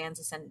hard for fans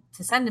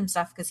to send him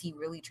stuff because he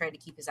really tried to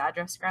keep his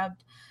address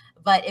scrubbed.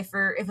 But if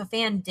a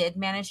fan did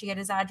manage to get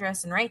his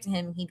address and write to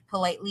him, he'd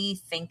politely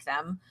thank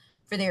them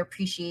for their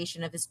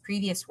appreciation of his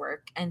previous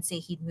work and say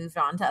he'd moved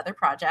on to other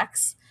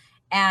projects.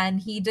 And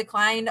he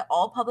declined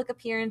all public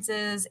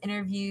appearances,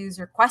 interviews,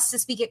 requests to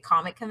speak at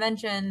comic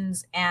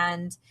conventions,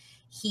 and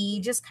he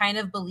just kind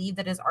of believed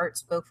that his art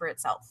spoke for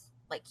itself.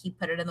 Like, he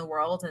put it in the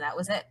world, and that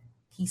was it.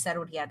 He said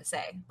what he had to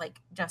say, like,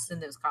 just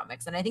in those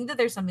comics. And I think that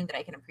there's something that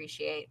I can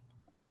appreciate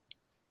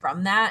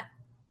from that.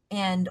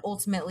 And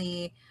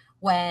ultimately,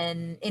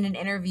 when in an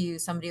interview,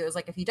 somebody was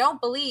like, if you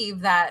don't believe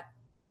that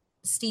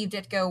Steve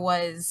Ditko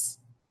was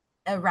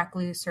a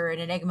recluse or an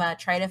enigma,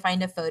 try to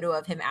find a photo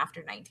of him after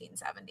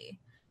 1970.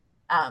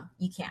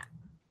 You can't.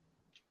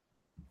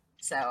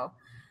 So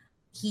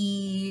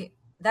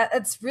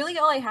that's really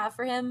all I have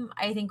for him.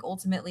 I think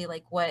ultimately,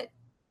 like, what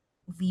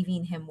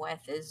leaving him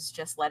with is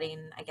just letting,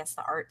 I guess,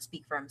 the art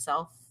speak for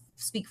itself,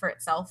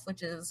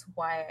 which is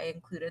why I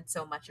included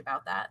so much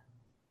about that.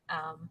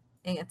 I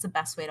think it's the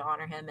best way to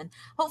honor him, and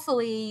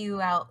hopefully you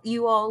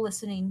all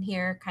listening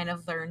here kind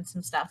of learn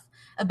some stuff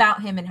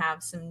about him and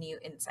have some new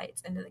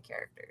insights into the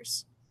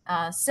characters.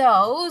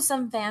 So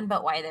some fan,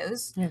 but why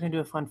those? You're gonna do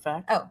a fun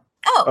fact. Oh,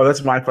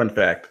 that's my fun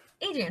fact.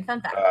 Adrian,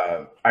 fun fact.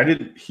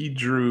 He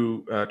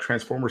drew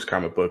Transformers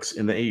comic books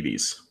in the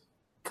 80s.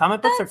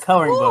 Comic books or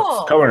coloring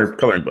books?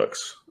 Coloring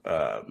books.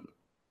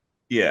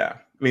 Yeah.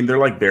 I mean, they're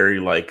like very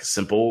like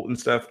simple and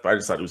stuff, but I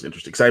just thought it was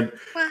interesting. Because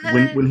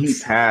when he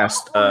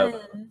passed,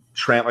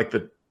 like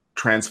the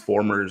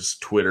Transformers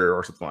Twitter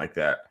or something like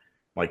that,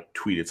 like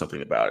tweeted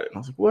something about it. And I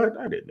was like, what?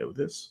 I didn't know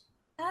this.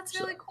 That's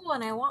really cool,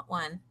 and I want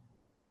one.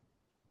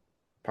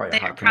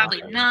 They're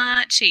probably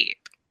not cheap.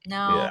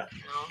 No,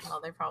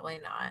 they're probably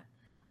not.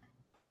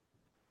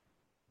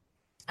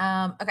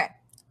 Okay,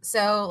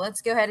 so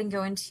let's go ahead and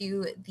go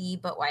into the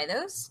but why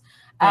those.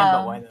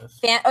 But why those?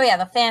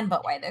 The fan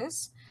but why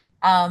those.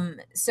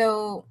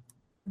 So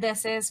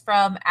this is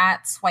from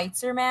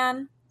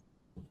 @Schweitzerman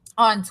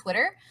on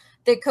Twitter.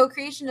 The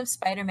co-creation of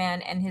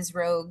Spider-Man and his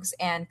rogues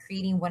and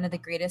creating one of the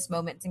greatest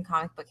moments in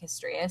comic book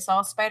history. I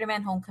saw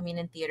Spider-Man Homecoming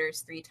in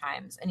theaters 3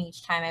 times, and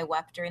each time I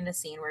wept during the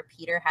scene where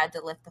Peter had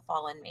to lift the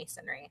fallen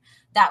masonry.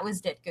 That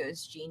was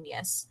Ditko's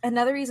genius.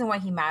 Another reason why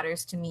he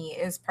matters to me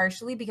is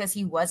partially because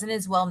he wasn't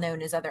as well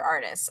known as other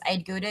artists.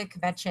 I'd go to a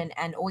convention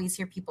and always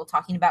hear people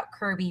talking about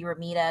Kirby,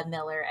 Romita,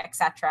 Miller,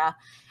 etc.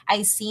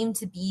 I seemed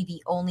to be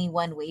the only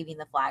one waving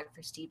the flag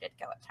for Steve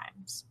Ditko at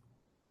times.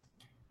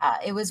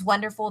 It was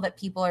wonderful that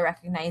people are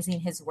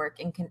recognizing his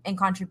work and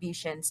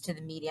contributions to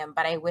the medium,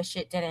 but I wish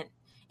it didn't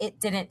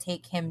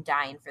take him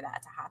dying for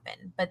that to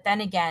happen. But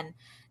then again,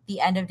 the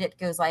end of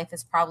Ditko's life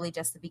is probably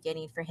just the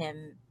beginning for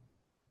him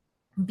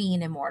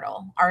being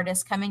immortal.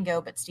 Artists come and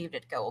go, but Steve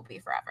Ditko will be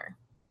forever.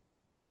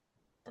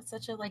 That's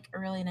such a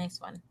really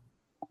nice one.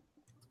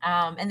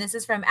 And this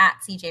is from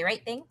 @CJ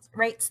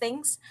Writes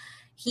Things.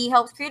 He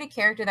helped create a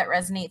character that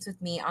resonates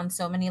with me on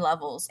so many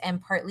levels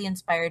and partly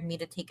inspired me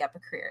to take up a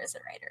career as a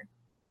writer.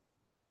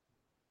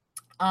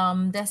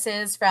 This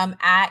is from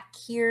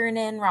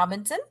 @Kiernan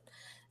Robinson.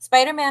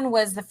 Spider-Man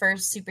was my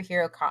first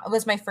superhero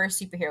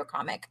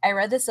comic. I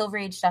read the Silver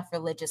Age stuff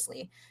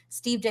religiously.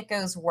 Steve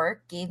Ditko's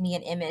work gave me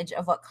an image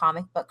of what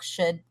comic books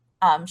should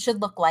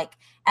look like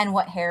and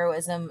what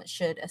heroism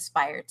should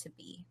aspire to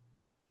be.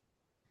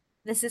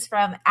 This is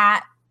from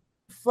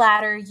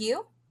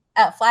 @Flatter_you.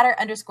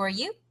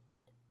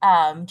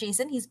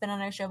 Jason, he's been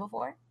on our show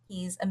before.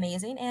 He's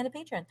amazing and a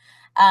patron.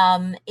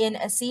 In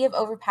a sea of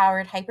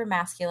overpowered,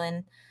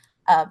 hypermasculine,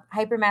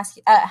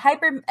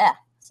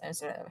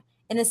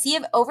 in a sea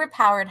of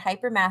overpowered,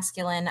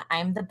 hypermasculine,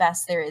 I'm the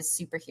best there is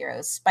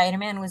superheroes.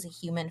 Spider-Man was a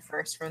human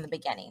first from the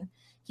beginning.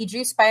 He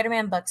drew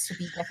Spider-Man books to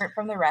be different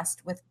from the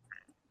rest with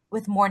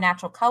more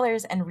natural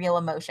colors and real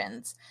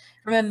emotions.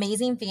 From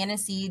Amazing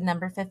Fantasy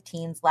number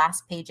 15's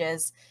last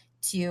pages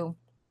to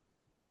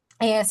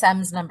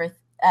ASM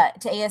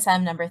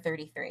number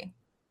 33.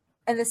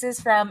 And this is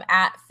from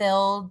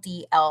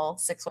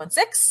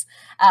 @PhilDL616,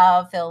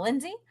 Phil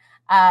Lindsay.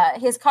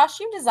 His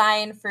costume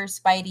design for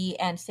Spidey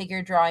and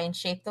figure drawing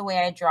shaped the way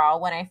I draw.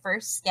 When I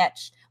first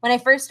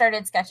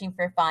started sketching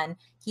for fun,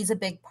 he's a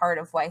big part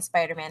of why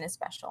Spider-Man is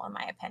special, in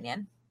my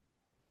opinion.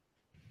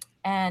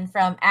 And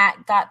from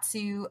at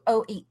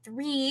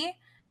Gatsu083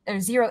 or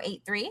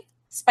 083,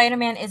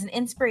 Spider-Man is an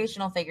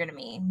inspirational figure to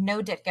me.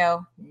 No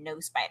Ditko, no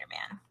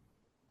Spider-Man.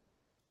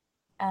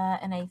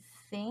 And I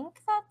think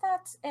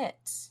that's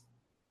it.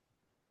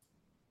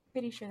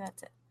 Pretty sure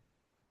that's it.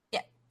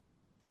 Yeah.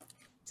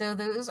 So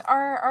those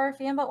are our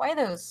fan, but why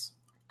those?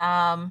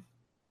 And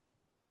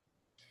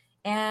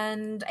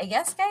I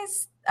guess,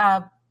 guys,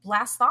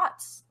 last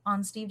thoughts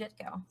on Steve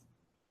Ditko.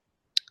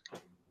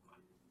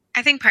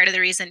 I think part of the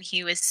reason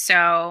he was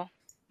so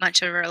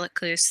much of a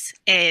recluse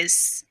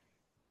is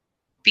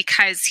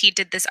because he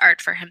did this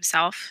art for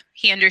himself.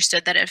 He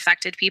understood that it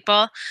affected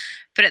people,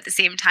 but at the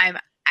same time,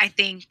 I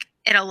think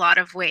in a lot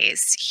of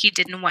ways, he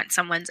didn't want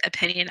someone's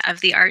opinion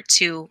of the art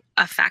to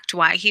affect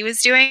why he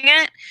was doing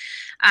it.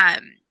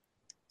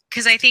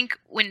 Because I think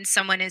when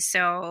someone is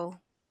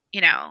so,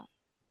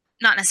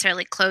 not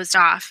necessarily closed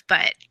off,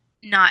 but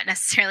not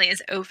necessarily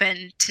as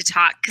open to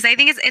talk, because I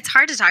think it's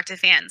hard to talk to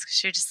fans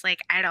because you're just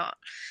like,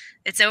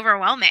 it's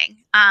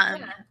overwhelming.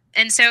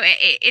 And so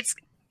it's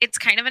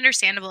kind of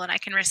understandable, and I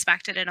can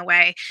respect it in a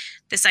way.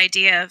 This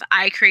idea of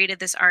I created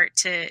this art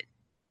to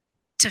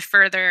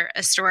further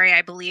a story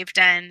I believed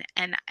in,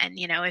 and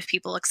if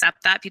people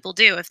accept that, people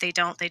do. If they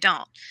don't, they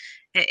don't.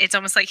 It's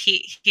almost like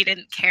he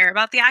didn't care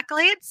about the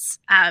accolades,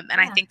 and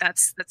I think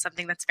that's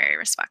something that's very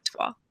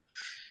respectable.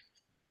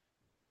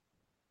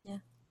 Yeah,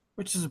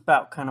 which is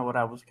about kind of what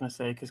I was going to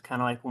say, because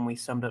kind of like when we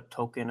summed up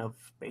Tolkien, of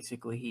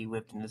basically he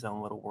lived in his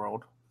own little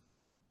world,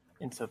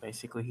 and so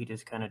basically he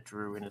just kind of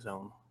drew in his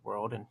own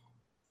world and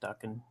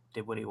stuck and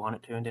did what he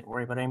wanted to and didn't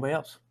worry about anybody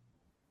else.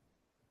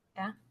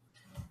 Yeah.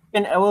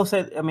 And I will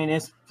say, I mean,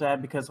 it's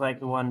sad because like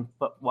the one,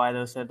 but why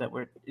those said that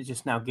we're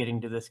just now getting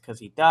to this because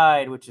he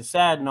died, which is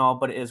sad and all,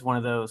 but it is one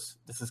of those,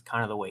 this is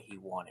kind of the way he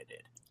wanted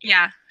it.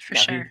 Yeah, for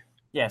sure.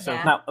 So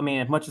it's not, I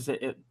mean, as much as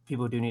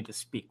people do need to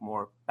speak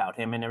more about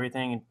him and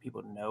everything, and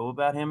people know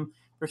about him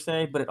per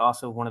se, but it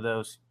also one of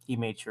those, he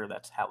made sure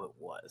that's how it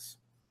was.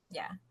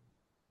 Yeah.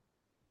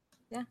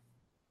 Yeah.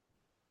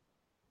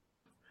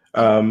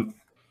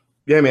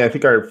 Yeah, I mean, I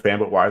think our fan,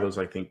 but why those,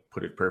 I think,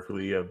 put it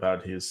perfectly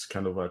about his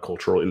kind of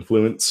cultural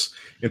influence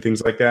and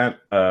things like that.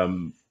 I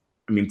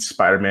mean,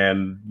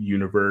 Spider-Man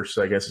universe,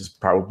 I guess, is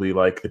probably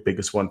like the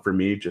biggest one for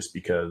me, just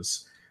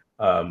because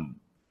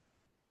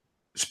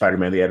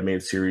Spider-Man the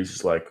animated series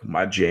is like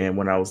my jam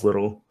when I was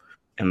little,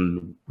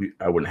 and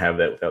I wouldn't have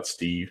that without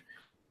Steve.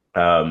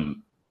 So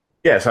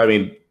I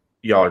mean,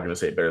 y'all are gonna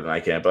say it better than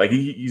I can, but like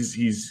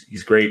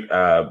he's great.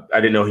 I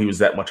didn't know he was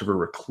that much of a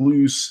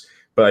recluse.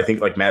 But I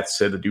think, like Matt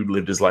said, the dude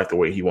lived his life the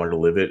way he wanted to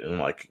live it. And,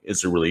 like,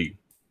 is there really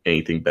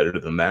anything better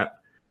than that?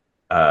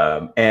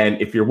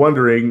 And if you're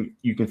wondering,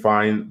 you can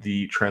find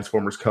the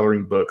Transformers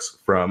coloring books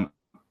from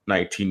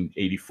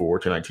 1984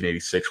 to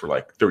 1986 for,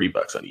 like,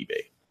 $30 on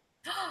eBay.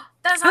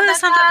 That's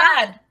not that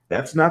bad.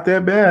 That's not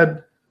that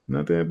bad.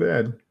 Not that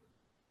bad.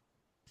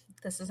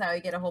 This is how I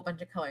get a whole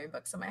bunch of coloring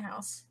books in my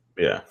house.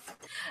 Yeah.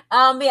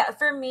 Yeah,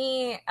 for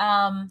me,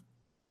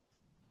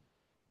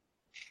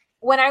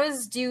 when I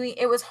was doing,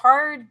 it was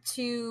hard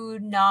to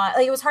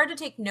it was hard to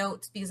take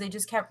notes because I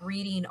just kept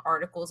reading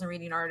articles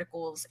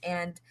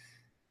and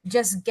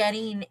just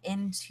getting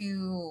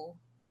into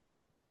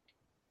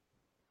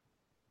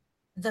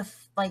the,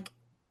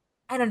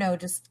 I don't know,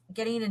 just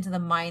getting into the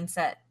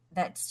mindset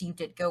that Steve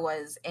Ditko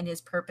was and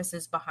his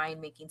purposes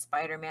behind making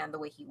Spider-Man the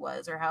way he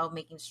was, or how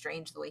making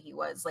Strange the way he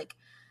was. Like,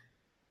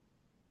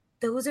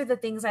 those are the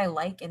things I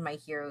like in my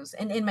heroes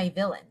and in my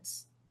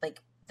villains.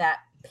 Like, that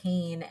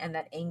pain and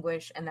that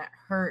anguish and that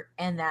hurt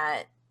and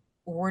that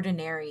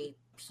ordinary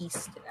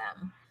piece to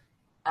them.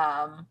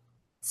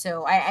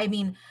 So I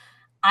mean,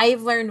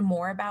 I've learned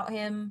more about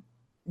him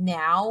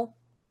now,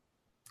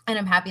 and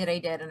I'm happy that I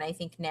did. And I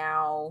think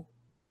now,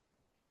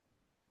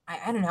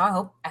 I don't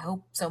know, I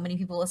hope so many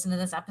people listen to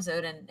this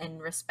episode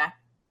and respect,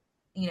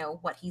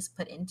 what he's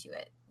put into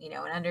it,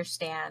 and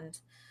understand,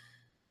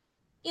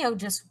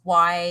 just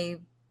why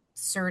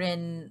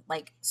certain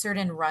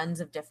runs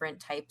of different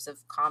types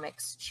of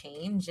comics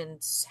change, and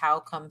how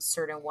come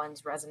certain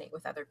ones resonate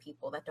with other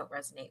people that don't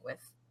resonate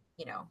with,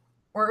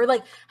 or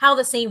like how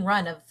the same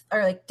run of,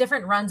 or like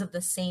different runs of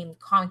the same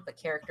comic book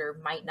character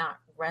might not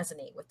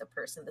resonate with the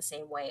person the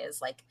same way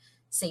as, like,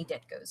 say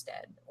Ditko's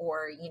dead,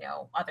 or,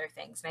 other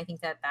things. And I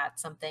think that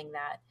that's something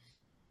that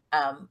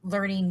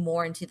learning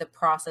more into the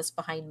process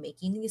behind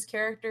making these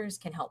characters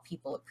can help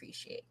people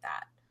appreciate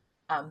that.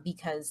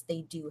 Because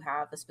they do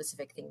have a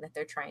specific thing that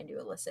they're trying to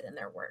elicit in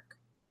their work.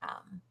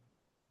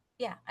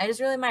 I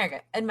just really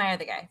admire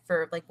the guy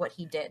for, like, what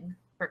he did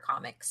for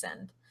comics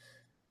and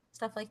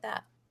stuff like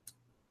that.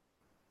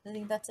 I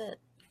think that's it.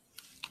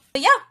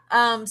 But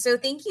yeah, so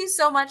thank you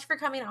so much for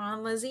coming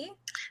on, Lizzie.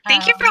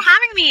 Thank you for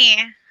having me.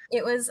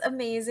 It was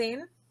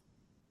amazing.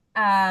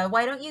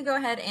 Why don't you go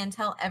ahead and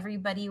tell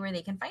everybody where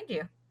they can find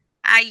you?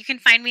 You can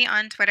find me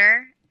on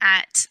Twitter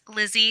at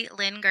Lizzie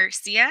Lynn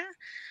Garcia.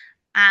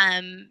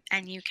 And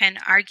you can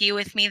argue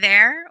with me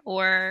there,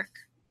 or,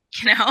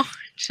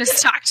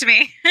 just talk to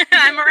me.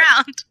 I'm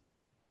around.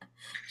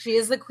 She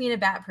is the queen of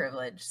bat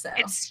privilege, so.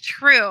 It's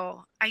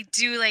true. I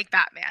do like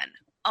Batman.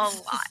 a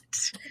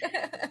lot.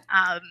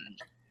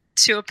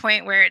 To a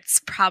point where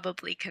it's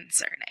probably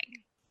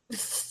concerning.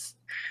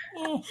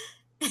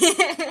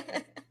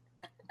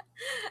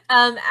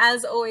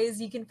 As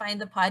always, you can find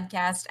the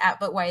podcast at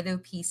But Why Though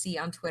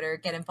PC on Twitter.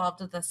 Get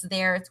involved with us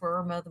there. It's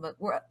where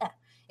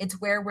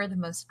we're the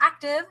most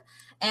active.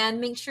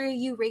 And make sure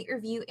you rate,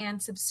 review, and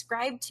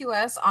subscribe to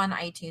us on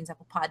iTunes,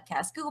 Apple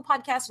Podcasts, Google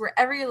Podcasts,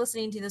 wherever you're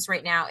listening to this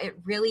right now. It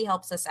really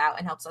helps us out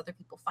and helps other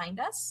people find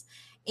us.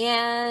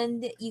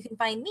 And you can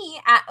find me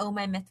at Oh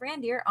My Myth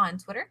Randier on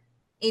Twitter.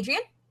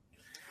 Adrian?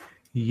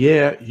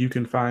 Yeah, you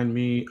can find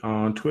me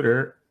on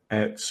Twitter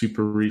at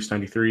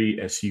SuperRuiz93,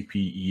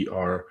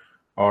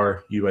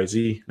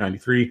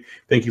 SuperRuiz93.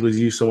 Thank you,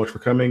 Lizzie, so much for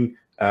coming.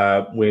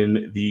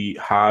 When the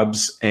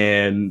Hobbs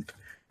and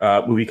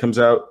movie comes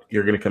out,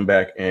 you're going to come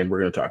back and we're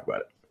going to talk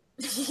about it.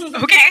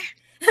 Okay.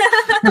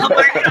 I'll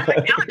mark it on my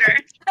calendar.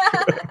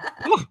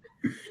 I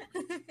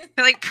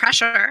feel like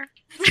pressure.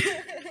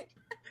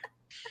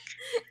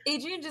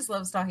 Adrian just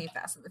loves talking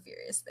Fast and the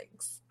Furious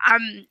things.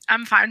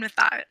 I'm fine with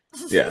that.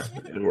 Yeah,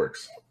 it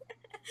works.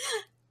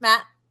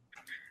 Matt?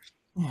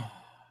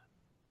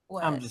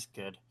 What? I'm just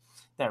good.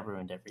 That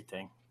ruined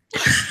everything.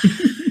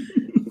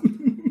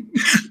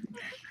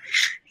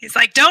 He's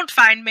like, don't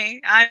find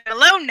me. I'm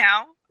alone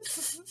now.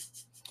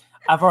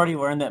 I've already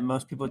learned that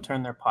most people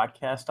turn their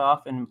podcast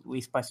off, and at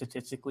least by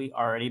statistically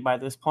already by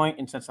this point.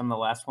 And since I'm the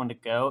last one to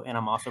go, and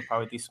I'm also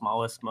probably the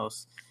smallest,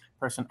 most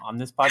person on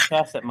this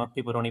podcast, that most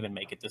people don't even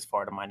make it this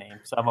far to my name.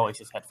 So I've always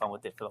just had fun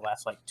with it for the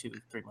last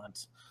 2-3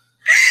 months.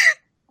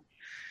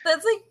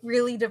 That's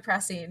really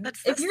depressing.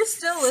 That's if you're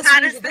still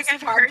listening to this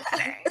I've heard podcast,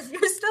 today. if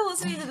you're still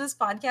listening to this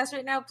podcast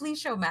right now, please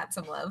show Matt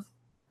some love.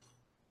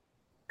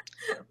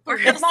 Or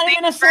It's not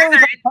even necessarily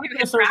the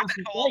purpose or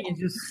anything. It's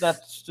just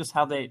that's just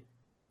how they.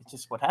 It's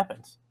just what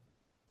happens.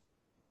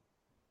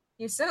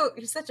 You're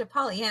such a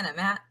Pollyanna,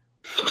 Matt.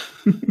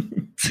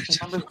 The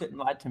numbers didn't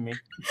lie to me.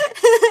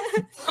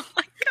 Oh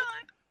my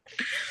god.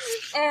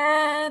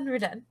 And we're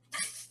done.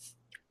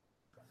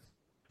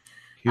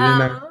 You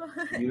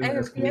didn't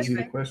ask Lizzie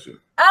the question.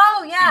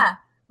 Oh yeah,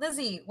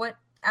 Lizzie, what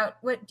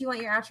do you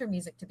want your outro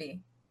music to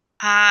be?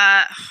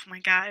 Oh my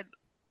god.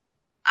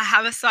 I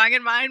have a song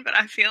in mind, but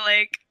I feel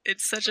like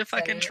it's such a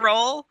fucking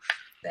troll.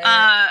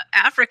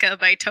 Africa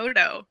by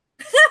Toto.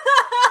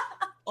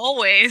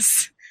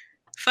 Always.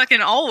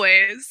 Fucking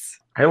always.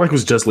 I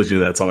was just listening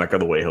to that song on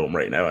the way home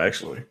right now,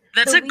 actually.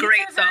 That's the a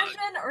great Weezer song.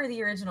 version or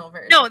the original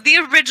version? No, the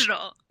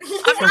original.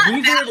 I'm not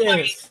Weezer that it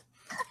lucky. is.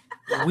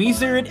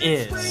 Weezer it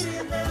is.